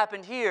that what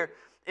happened here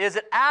is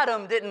that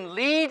Adam didn't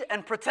lead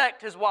and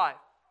protect his wife.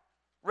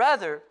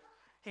 Rather,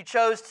 he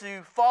chose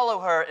to follow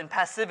her in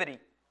passivity.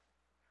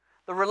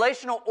 The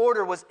relational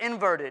order was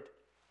inverted,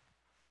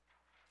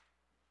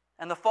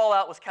 and the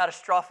fallout was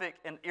catastrophic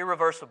and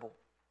irreversible.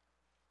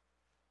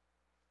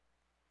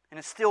 And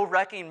it's still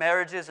wrecking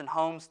marriages and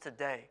homes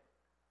today.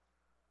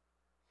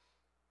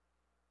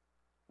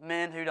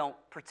 Men who don't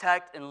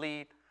protect and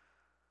lead,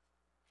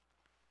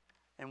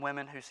 and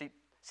women who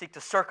seek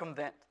to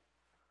circumvent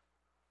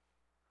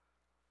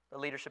the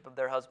leadership of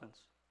their husbands.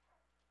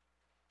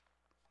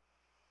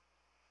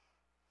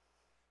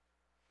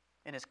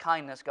 In His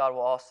kindness, God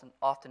will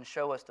often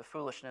show us the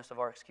foolishness of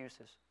our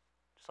excuses,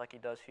 just like He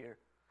does here.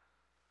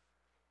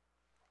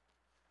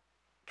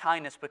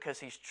 Kindness because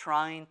He's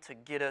trying to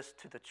get us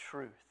to the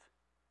truth.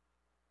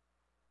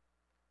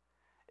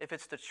 If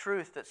it's the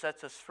truth that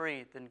sets us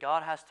free, then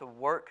God has to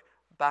work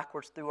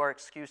backwards through our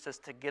excuses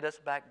to get us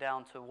back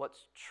down to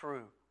what's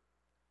true.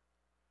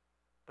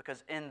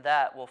 Because in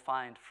that we'll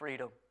find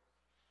freedom.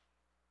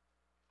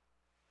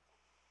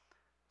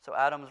 So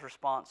Adam's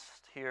response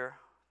here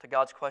to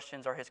God's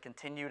questions are his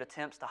continued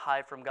attempts to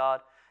hide from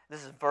God.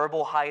 This is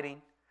verbal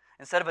hiding.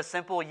 Instead of a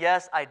simple,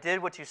 yes, I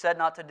did what you said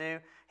not to do,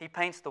 he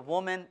paints the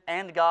woman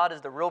and God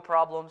as the real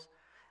problems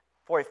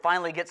before he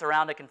finally gets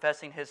around to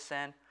confessing his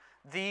sin.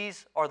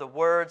 These are the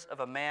words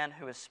of a man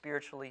who is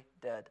spiritually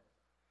dead.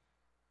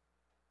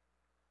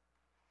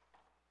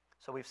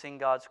 So we've seen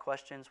God's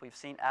questions. We've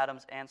seen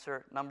Adam's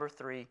answer. Number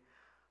 3,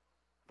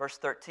 verse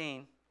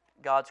 13,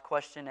 God's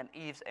question and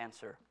Eve's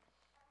answer.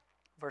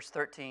 Verse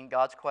 13,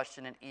 God's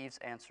question and Eve's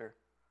answer.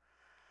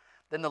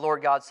 Then the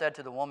Lord God said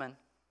to the woman,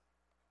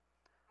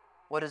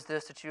 "What is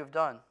this that you have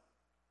done?"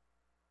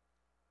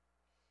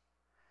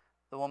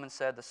 The woman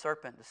said, "The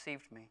serpent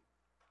deceived me,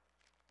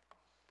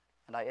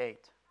 and I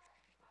ate."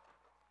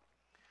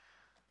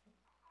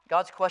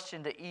 God's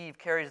question to Eve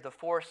carries the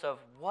force of,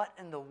 "What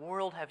in the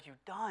world have you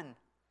done?"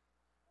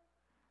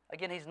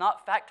 Again, he's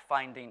not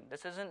fact-finding.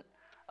 This isn't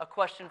a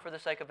question for the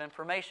sake of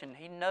information.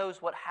 He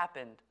knows what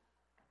happened.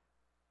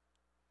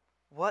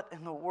 What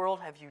in the world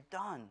have you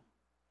done?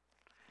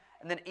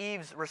 And then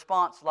Eve's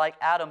response, like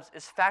Adam's,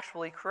 is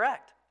factually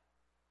correct.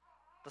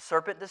 The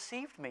serpent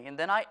deceived me, and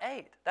then I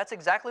ate. That's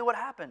exactly what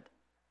happened.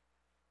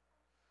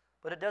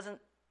 But it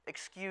doesn't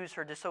excuse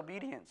her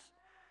disobedience.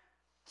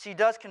 She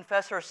does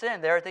confess her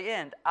sin there at the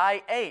end.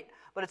 I ate,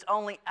 but it's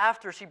only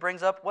after she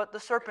brings up what the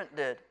serpent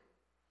did.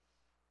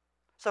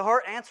 So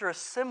her answer is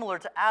similar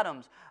to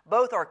Adam's.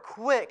 Both are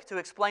quick to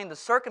explain the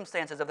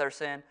circumstances of their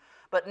sin,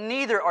 but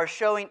neither are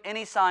showing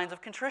any signs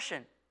of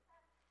contrition.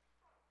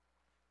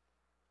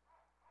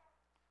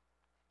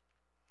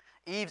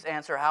 Eve's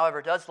answer,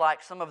 however, does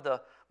lack some of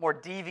the more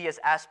devious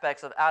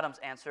aspects of Adam's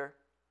answer.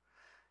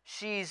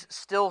 She's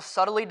still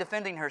subtly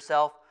defending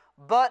herself,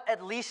 but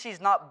at least she's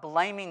not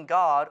blaming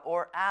God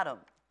or Adam.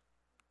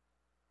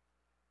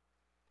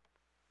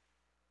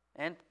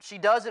 And she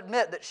does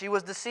admit that she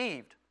was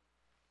deceived.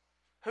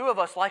 Who of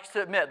us likes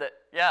to admit that,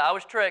 yeah, I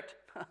was tricked?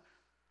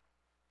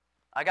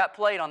 I got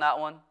played on that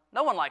one.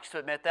 No one likes to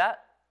admit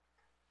that.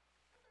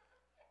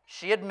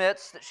 She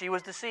admits that she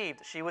was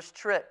deceived, that she was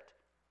tricked.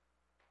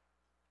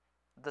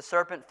 The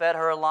serpent fed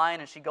her a lie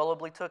and she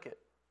gullibly took it.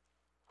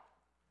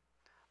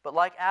 But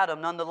like Adam,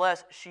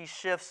 nonetheless, she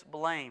shifts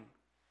blame.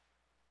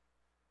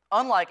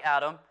 Unlike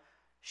Adam,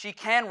 she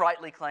can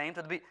rightly claim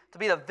to be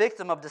the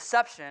victim of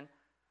deception,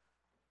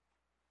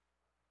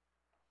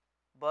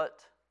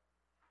 but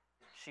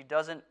she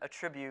doesn't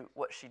attribute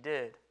what she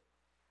did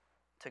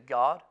to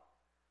God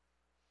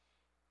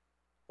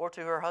or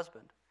to her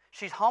husband.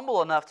 She's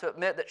humble enough to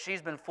admit that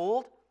she's been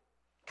fooled,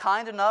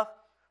 kind enough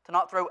to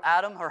not throw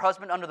Adam, her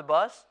husband, under the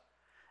bus,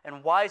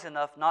 and wise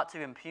enough not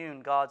to impugn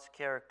God's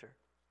character.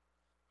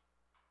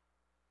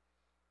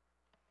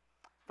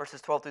 Verses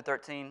 12 through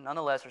 13,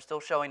 nonetheless, are still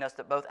showing us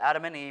that both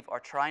Adam and Eve are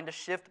trying to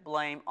shift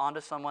blame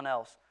onto someone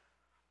else.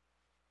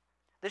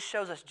 This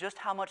shows us just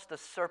how much the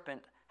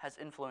serpent has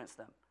influenced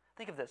them.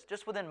 Think of this,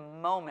 just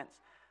within moments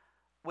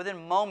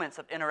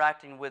of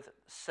interacting with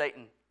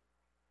Satan,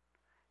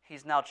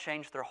 he's now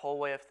changed their whole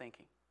way of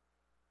thinking.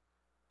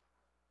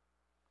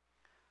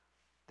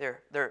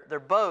 They're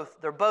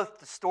both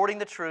distorting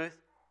the truth,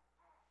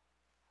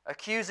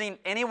 accusing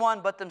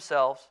anyone but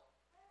themselves,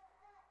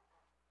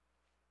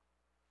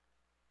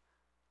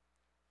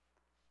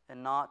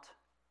 and not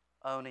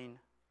owning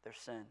their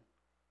sin.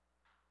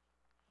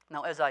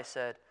 Now, as I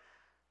said,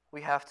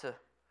 we have to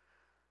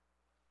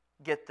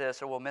get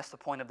this or we'll miss the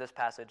point of this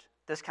passage.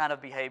 This kind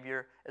of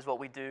behavior is what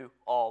we do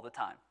all the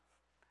time.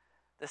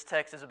 This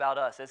text is about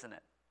us, isn't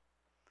it?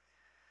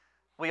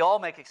 We all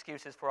make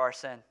excuses for our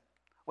sin.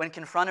 When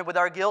confronted with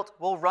our guilt,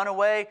 we'll run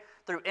away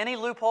through any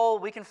loophole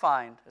we can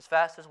find as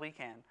fast as we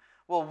can.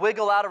 We'll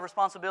wiggle out of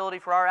responsibility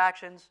for our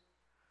actions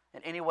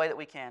in any way that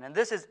we can. And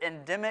this is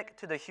endemic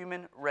to the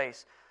human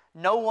race.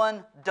 No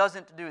one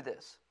doesn't do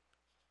this.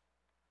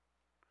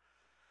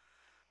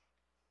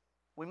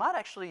 We might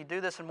actually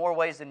do this in more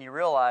ways than you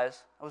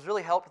realize. I was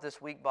really helped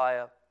this week by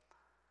a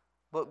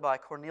book by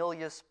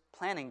Cornelius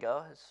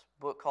Plantinga, his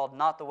book called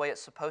Not the Way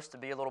It's Supposed to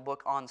Be, a little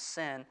book on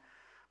sin.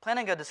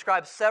 Plantinga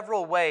describes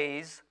several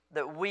ways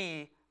that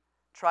we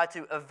try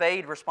to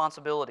evade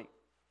responsibility.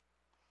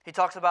 He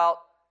talks about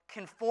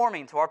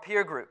conforming to our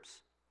peer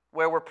groups,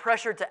 where we're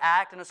pressured to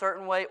act in a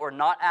certain way or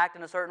not act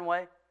in a certain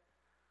way,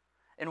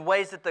 in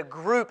ways that the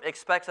group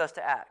expects us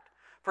to act.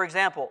 For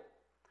example,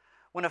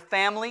 when a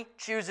family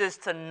chooses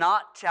to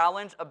not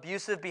challenge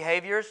abusive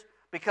behaviors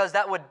because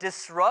that would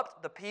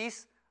disrupt the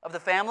peace of the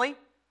family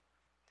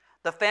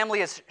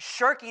is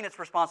shirking its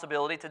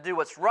responsibility to do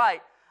what's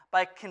right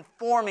by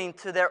conforming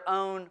to their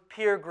own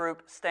peer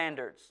group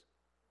standards.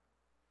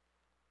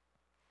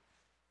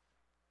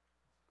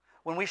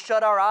 When we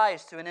shut our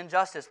eyes to an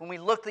injustice, when we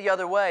look the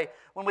other way,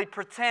 when we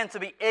pretend to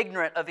be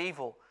ignorant of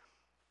evil,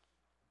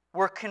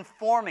 we're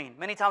conforming.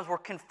 Many times we're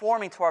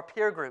conforming to our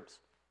peer groups.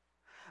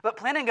 But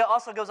Plantinga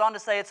also goes on to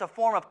say it's a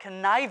form of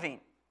conniving.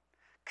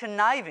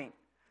 Conniving.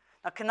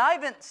 Now,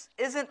 connivance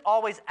isn't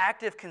always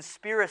active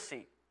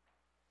conspiracy.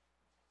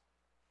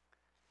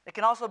 It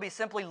can also be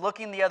simply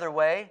looking the other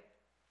way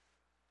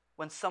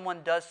when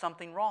someone does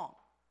something wrong.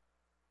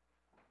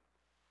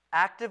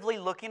 Actively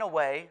looking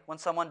away when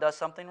someone does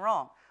something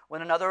wrong.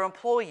 When another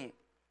employee,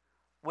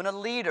 when a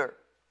leader,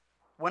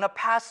 when a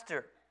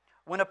pastor,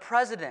 when a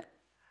president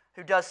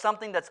who does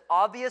something that's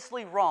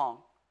obviously wrong,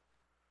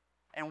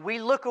 and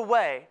we look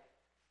away,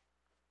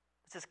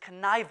 this is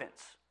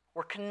connivance.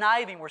 We're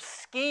conniving, we're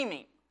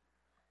scheming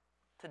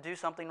to do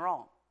something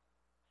wrong.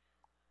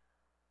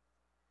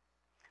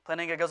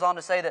 Plantinga goes on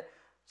to say that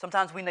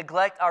sometimes we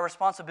neglect our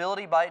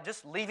responsibility by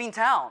just leaving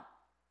town,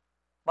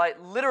 by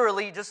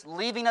literally just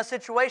leaving a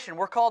situation.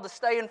 We're called to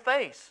stay and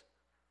face.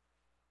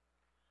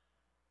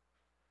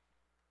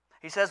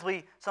 He says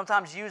we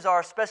sometimes use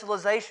our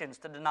specializations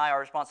to deny our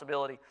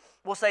responsibility.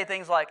 We'll say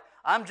things like,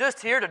 I'm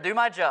just here to do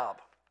my job.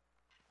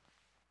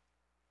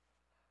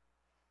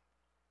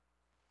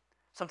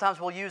 Sometimes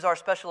we'll use our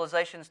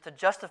specializations to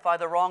justify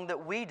the wrong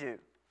that we do,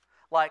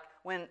 like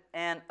when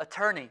an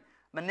attorney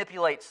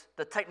manipulates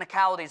the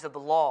technicalities of the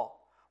law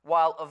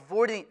while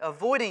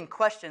avoiding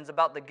questions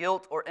about the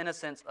guilt or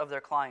innocence of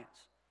their clients.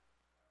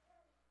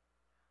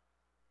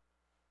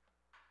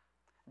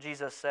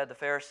 Jesus said the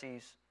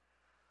Pharisees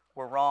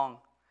were wrong.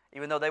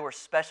 Even though they were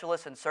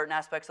specialists in certain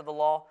aspects of the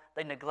law,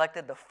 they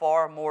neglected the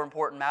far more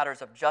important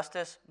matters of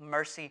justice,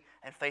 mercy,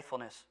 and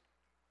faithfulness.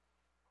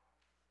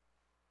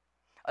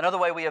 Another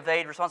way we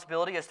evade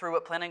responsibility is through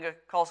what Plantinga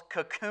calls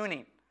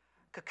cocooning.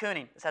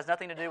 Cocooning. This has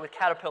nothing to do with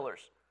caterpillars.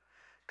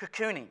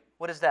 Cocooning.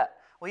 What is that?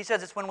 Well, he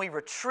says it's when we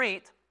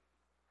retreat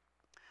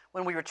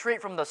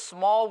from the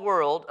small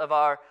world of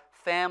our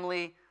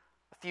family,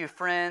 a few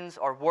friends,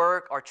 our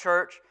work, our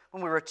church,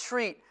 when we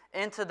retreat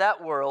into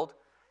that world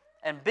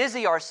and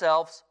busy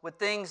ourselves with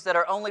things that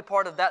are only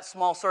part of that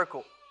small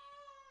circle.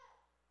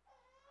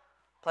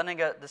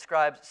 Plantinga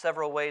describes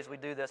several ways we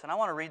do this, and I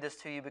want to read this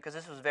to you because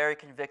this was very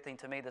convicting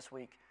to me this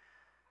week,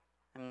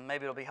 and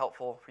maybe it'll be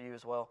helpful for you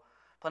as well.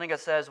 Plantinga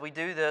says we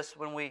do this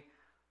when we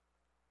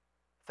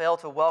fail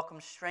to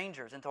welcome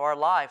strangers into our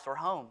lives or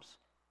homes.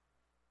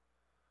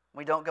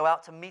 We don't go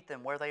out to meet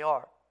them where they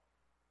are.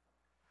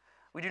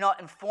 We do not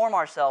inform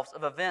ourselves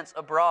of events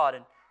abroad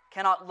and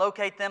cannot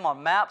locate them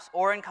on maps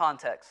or in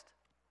context.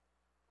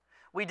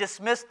 We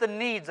dismiss the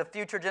needs of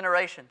future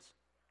generations.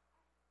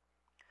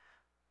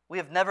 We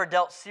have never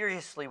dealt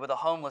seriously with a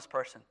homeless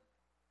person.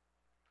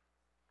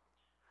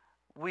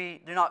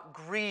 We do not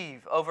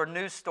grieve over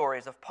news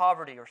stories of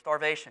poverty or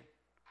starvation.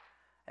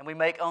 And we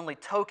make only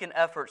token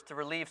efforts to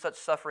relieve such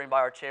suffering by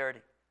our charity.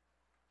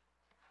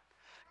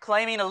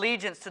 Claiming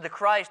allegiance to the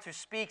Christ who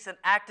speaks in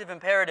active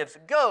imperatives,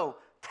 go,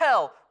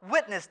 tell,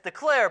 witness,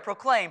 declare,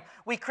 proclaim,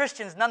 we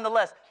Christians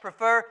nonetheless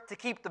prefer to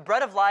keep the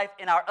bread of life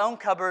in our own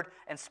cupboard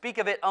and speak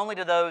of it only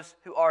to those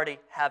who already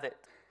have it.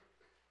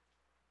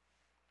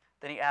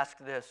 Then he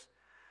asked this,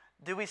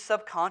 do we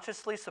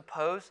subconsciously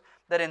suppose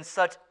that in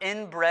such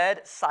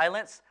inbred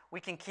silence we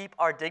can keep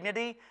our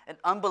dignity and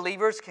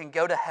unbelievers can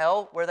go to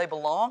hell where they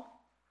belong?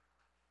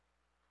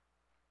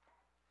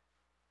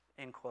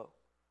 End quote.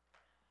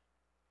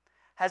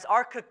 Has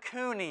our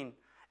cocooning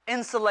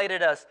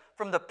insulated us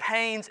from the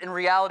pains and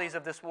realities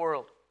of this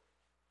world?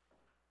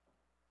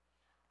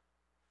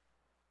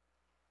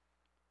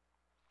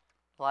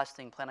 The last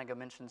thing Plantinga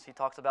mentions, he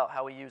talks about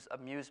how we use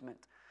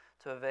amusement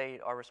to evade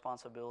our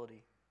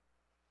responsibility.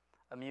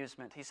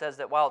 Amusement. He says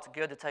that while it's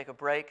good to take a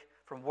break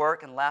from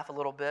work and laugh a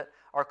little bit,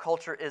 our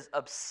culture is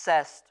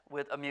obsessed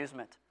with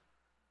amusement.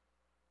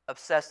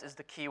 Obsessed is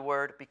the key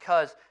word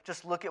because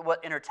just look at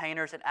what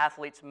entertainers and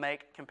athletes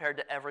make compared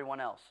to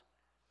everyone else.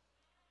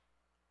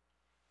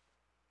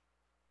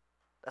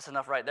 That's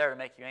enough right there to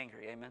make you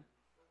angry, amen?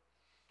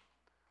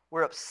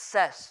 We're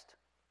obsessed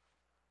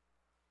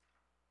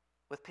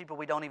with people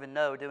we don't even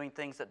know doing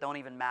things that don't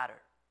even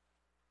matter.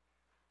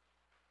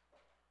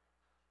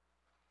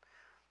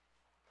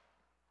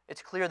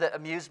 it's clear that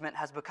amusement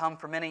has become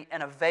for many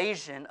an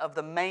evasion of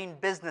the main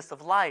business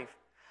of life.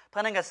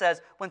 Plantinga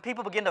says, when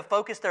people begin to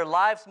focus their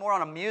lives more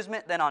on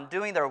amusement than on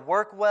doing their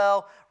work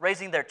well,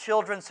 raising their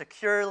children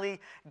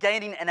securely,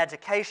 gaining an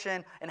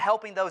education, and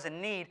helping those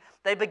in need,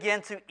 they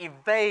begin to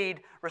evade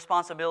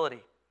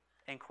responsibility,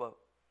 end quote.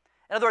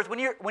 In other words, when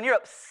you're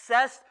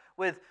obsessed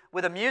with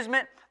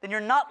amusement, then you're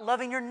not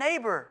loving your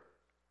neighbor.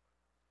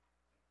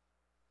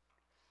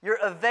 You're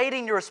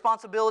evading your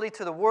responsibility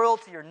to the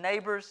world, to your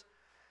neighbors,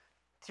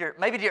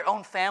 maybe to your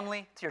own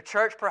family, to your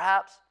church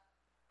perhaps.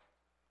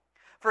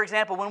 For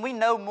example, when we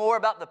know more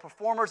about the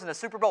performers in the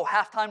Super Bowl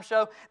halftime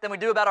show than we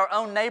do about our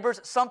own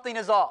neighbors, something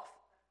is off.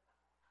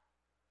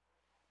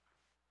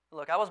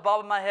 Look, I was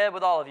bobbing my head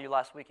with all of you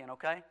last weekend,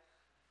 okay?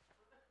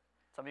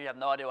 Some of you have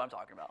no idea what I'm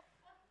talking about.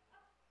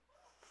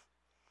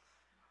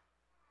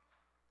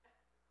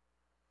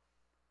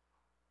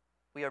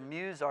 We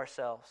amuse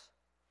ourselves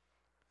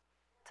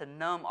to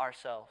numb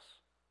ourselves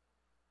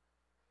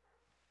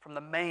from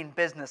the main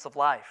business of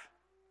life.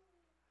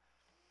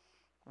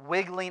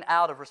 Wiggling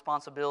out of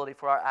responsibility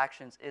for our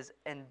actions is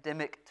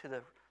endemic to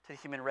the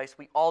human race.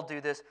 We all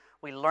do this.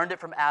 We learned it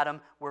from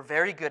Adam. We're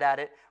very good at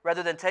it.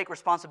 Rather than take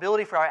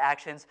responsibility for our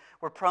actions,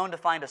 we're prone to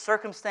find a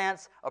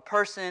circumstance, a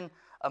person,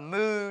 a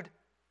mood,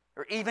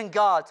 or even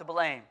God to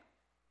blame.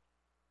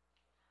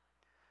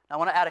 Now, I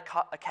want to add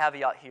a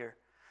caveat here.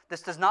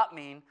 This does not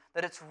mean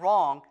that it's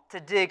wrong to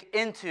dig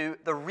into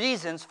the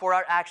reasons for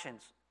our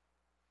actions.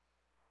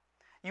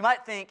 You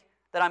might think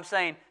that I'm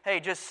saying, hey,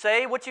 just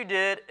say what you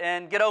did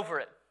and get over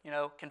it.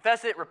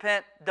 Confess it,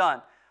 repent,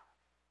 done.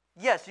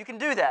 Yes, you can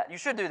do that. You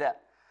should do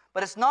that.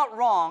 But it's not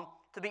wrong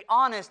to be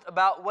honest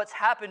about what's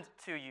happened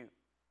to you.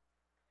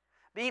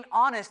 Being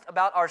honest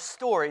about our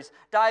stories,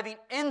 diving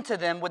into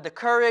them with the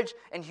courage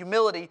and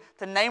humility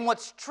to name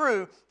what's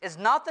true is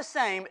not the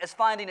same as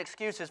finding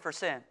excuses for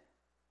sin.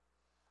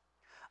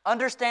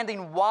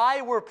 Understanding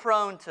why we're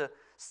prone to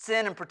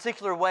sin in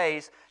particular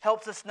ways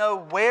helps us know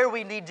where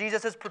we need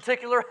Jesus'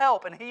 particular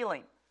help and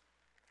healing.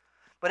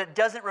 But it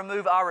doesn't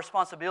remove our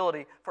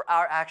responsibility for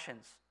our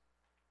actions.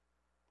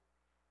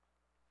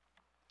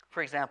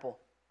 For example,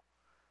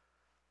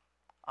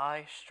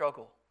 I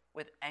struggle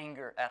with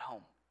anger at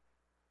home.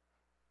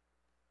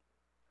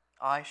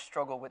 I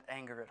struggle with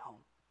anger at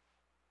home.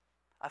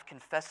 I've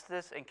confessed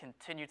this and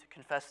continue to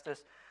confess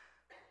this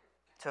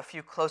to a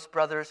few close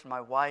brothers and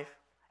my wife,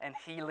 and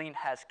healing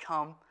has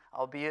come,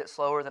 albeit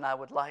slower than I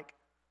would like.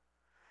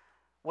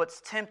 What's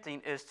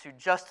tempting is to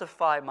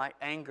justify my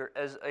anger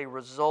as a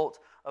result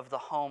of the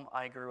home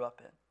I grew up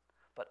in.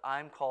 But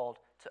I'm called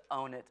to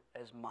own it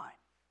as mine.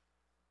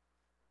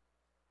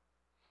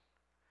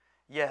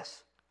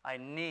 Yes, I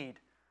need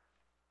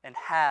and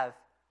have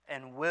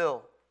and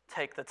will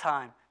take the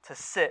time to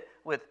sit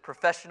with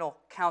professional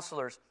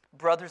counselors,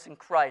 brothers in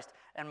Christ,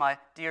 and my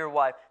dear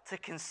wife to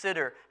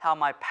consider how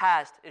my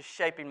past is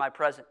shaping my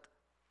present.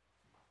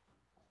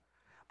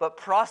 But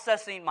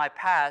processing my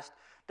past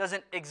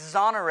doesn't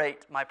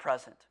exonerate my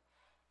present.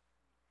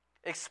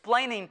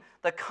 Explaining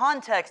the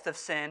context of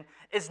sin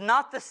is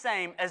not the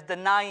same as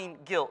denying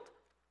guilt.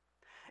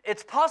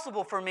 It's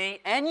possible for me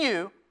and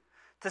you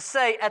to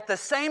say at the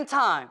same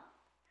time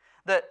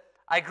that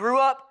I grew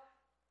up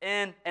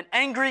in an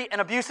angry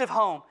and abusive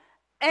home,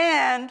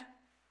 and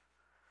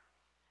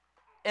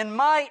in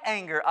my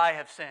anger I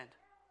have sinned.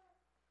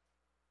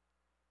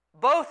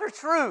 Both are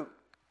true.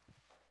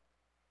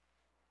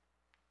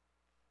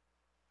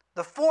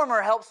 The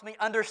former helps me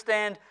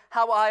understand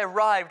how I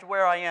arrived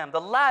where I am.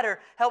 The latter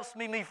helps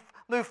me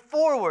move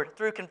forward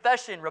through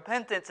confession,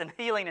 repentance, and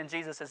healing in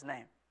Jesus'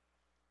 name.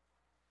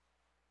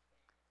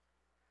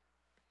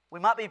 We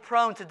might be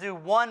prone to do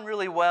one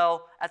really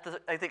well at the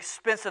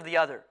expense of the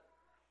other.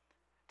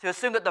 To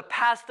assume that the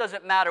past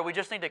doesn't matter, we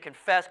just need to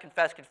confess.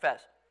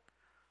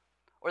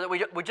 Or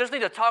that we just need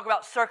to talk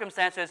about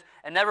circumstances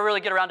and never really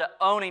get around to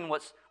owning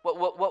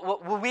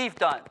what we've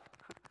done.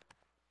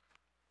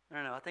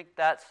 No, I think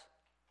that's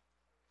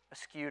a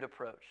skewed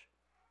approach.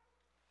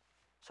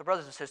 So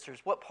brothers and sisters,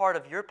 what part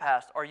of your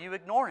past are you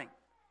ignoring?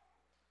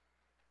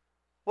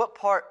 What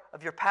part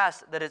of your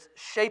past that is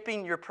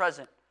shaping your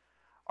present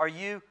are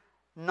you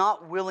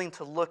not willing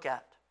to look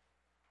at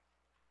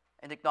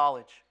and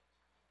acknowledge?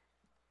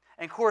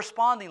 And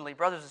correspondingly,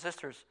 brothers and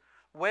sisters,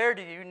 where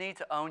do you need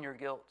to own your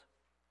guilt?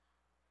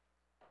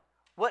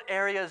 What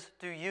areas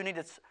do you need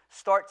to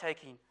start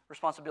taking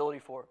responsibility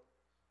for?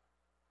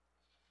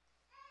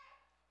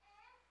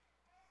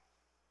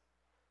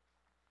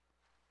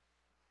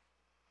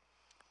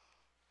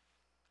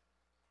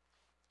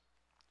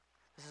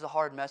 This is a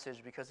hard message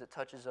because it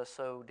touches us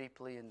so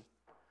deeply, and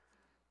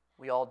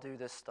we all do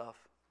this stuff.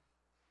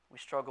 We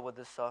struggle with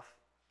this stuff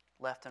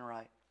left and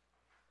right.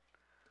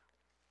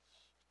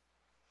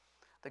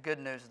 The good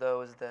news,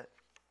 though, is that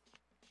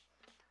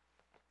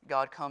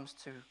God comes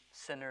to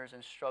sinners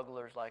and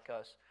strugglers like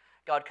us.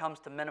 God comes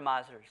to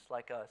minimizers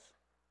like us.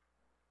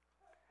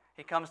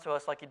 He comes to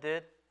us like He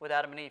did with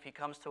Adam and Eve. He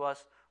comes to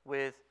us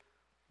with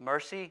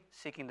mercy,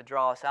 seeking to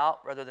draw us out,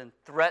 rather than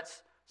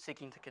threats,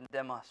 seeking to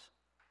condemn us.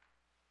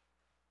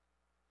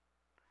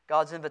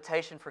 God's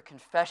invitation for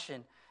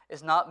confession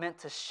is not meant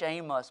to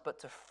shame us, but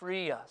to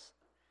free us.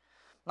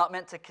 Not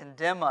meant to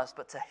condemn us,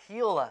 but to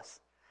heal us.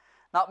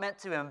 Not meant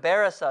to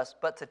embarrass us,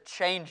 but to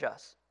change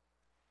us.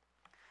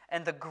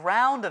 And the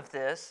ground of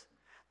this,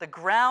 the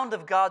ground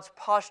of God's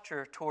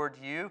posture toward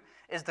you,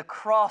 is the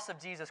cross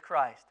of Jesus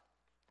Christ.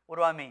 What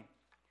do I mean?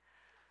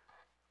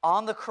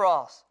 On the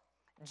cross,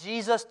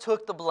 Jesus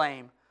took the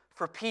blame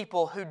for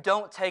people who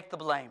don't take the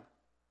blame.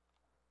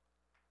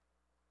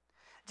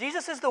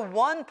 Jesus is the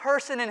one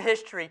person in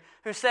history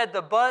who said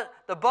the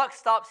buck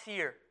stops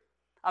here.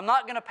 I'm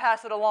not going to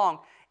pass it along,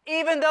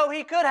 even though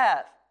he could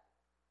have,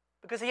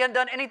 because he hadn't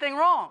done anything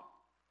wrong.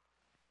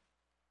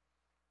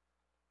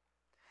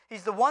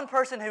 He's the one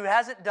person who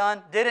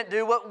didn't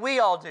do what we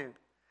all do.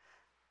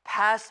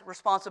 Pass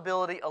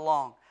responsibility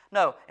along.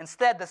 No,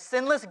 instead, the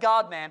sinless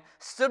God-man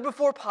stood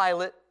before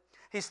Pilate.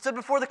 He stood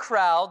before the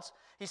crowds.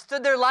 He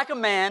stood there like a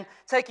man,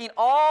 taking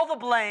all the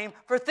blame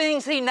for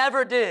things he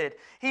never did.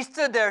 He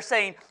stood there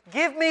saying,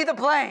 "Give me the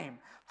blame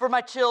for my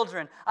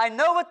children. I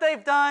know what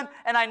they've done,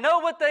 and I know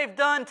what they've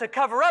done to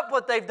cover up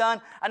what they've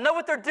done. I know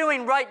what they're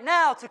doing right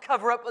now to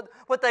cover up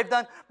what they've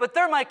done, but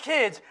they're my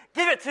kids.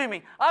 Give it to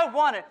me. I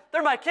want it.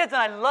 They're my kids,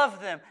 and I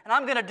love them, and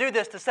I'm going to do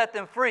this to set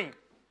them free."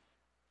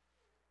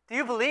 Do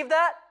you believe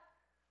that?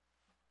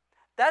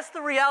 That's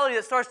the reality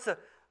that starts to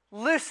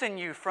loosen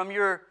you from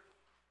your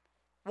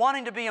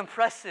wanting to be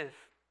impressive.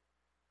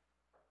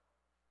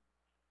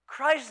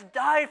 Christ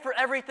died for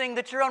everything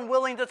that you're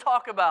unwilling to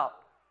talk about.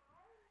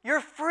 You're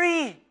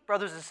free,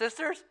 brothers and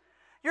sisters.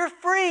 You're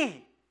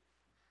free.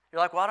 You're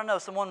like, well, I don't know.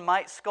 Someone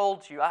might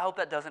scold you. I hope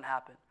that doesn't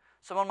happen.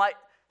 Someone might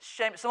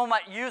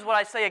use what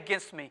I say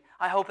against me.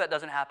 I hope that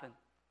doesn't happen.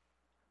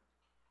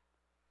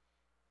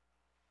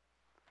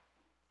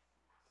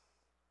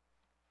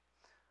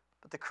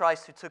 But the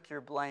Christ who took your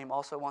blame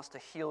also wants to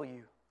heal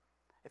you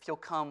if you'll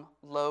come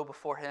low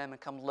before Him and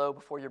come low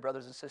before your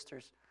brothers and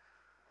sisters.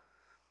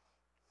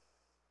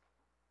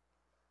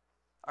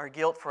 Our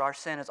guilt for our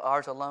sin is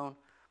ours alone,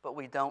 but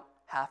we don't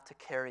have to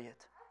carry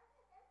it.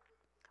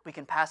 We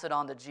can pass it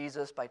on to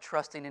Jesus by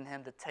trusting in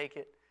Him to take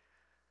it.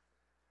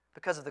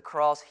 Because of the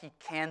cross, He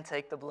can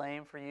take the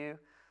blame for you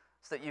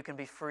so that you can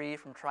be free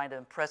from trying to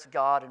impress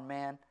God and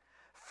man,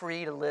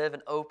 free to live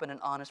in open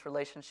and honest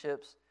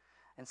relationships,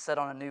 and set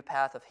on a new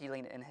path of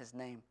healing in His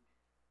name.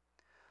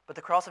 But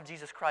the cross of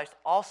Jesus Christ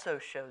also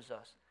shows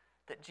us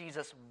that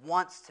Jesus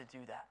wants to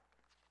do that.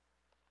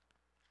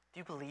 Do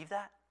you believe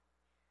that?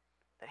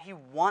 That He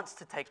wants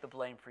to take the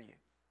blame for you.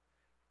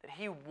 That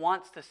He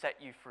wants to set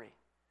you free.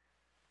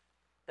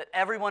 That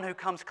everyone who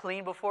comes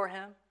clean before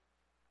Him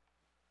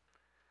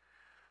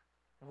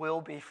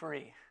will be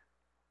free.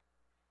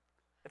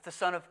 If the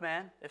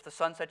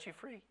Son sets you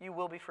free, you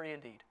will be free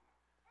indeed.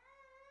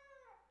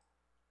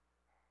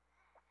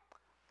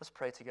 Let's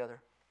pray together.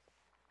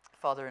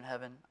 Father in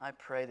heaven, I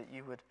pray that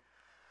you would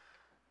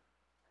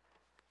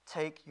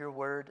take your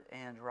word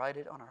and write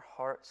it on our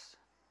hearts.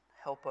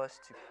 Help us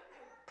to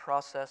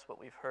process what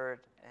we've heard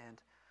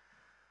and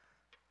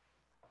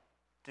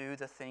do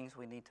the things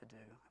we need to do.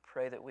 I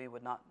pray that we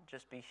would not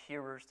just be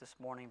hearers this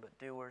morning, but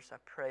doers. I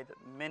pray that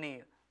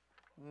many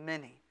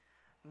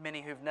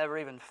who've never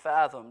even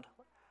fathomed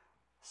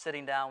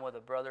sitting down with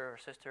a brother or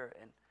sister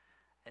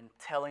and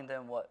telling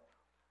them what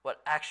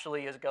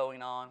actually is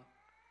going on,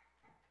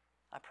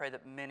 I pray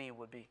that many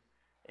would be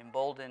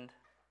emboldened,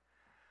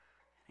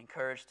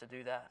 encouraged to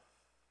do that.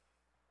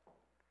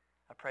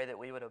 I pray that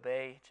we would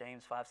obey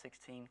James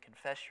 5:16,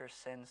 confess your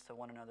sins to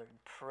one another,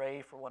 and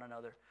pray for one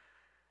another,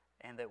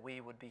 and that we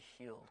would be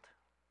healed.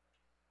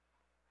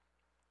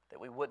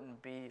 That we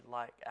wouldn't be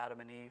like Adam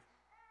and Eve.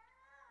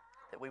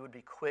 That we would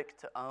be quick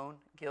to own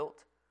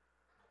guilt.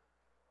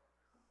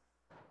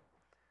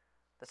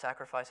 The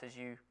sacrifices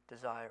you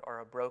desire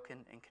are a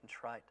broken and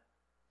contrite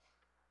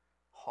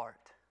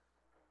heart.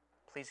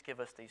 Please give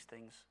us these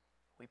things,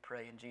 we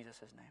pray in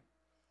Jesus' name.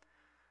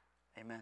 Amen.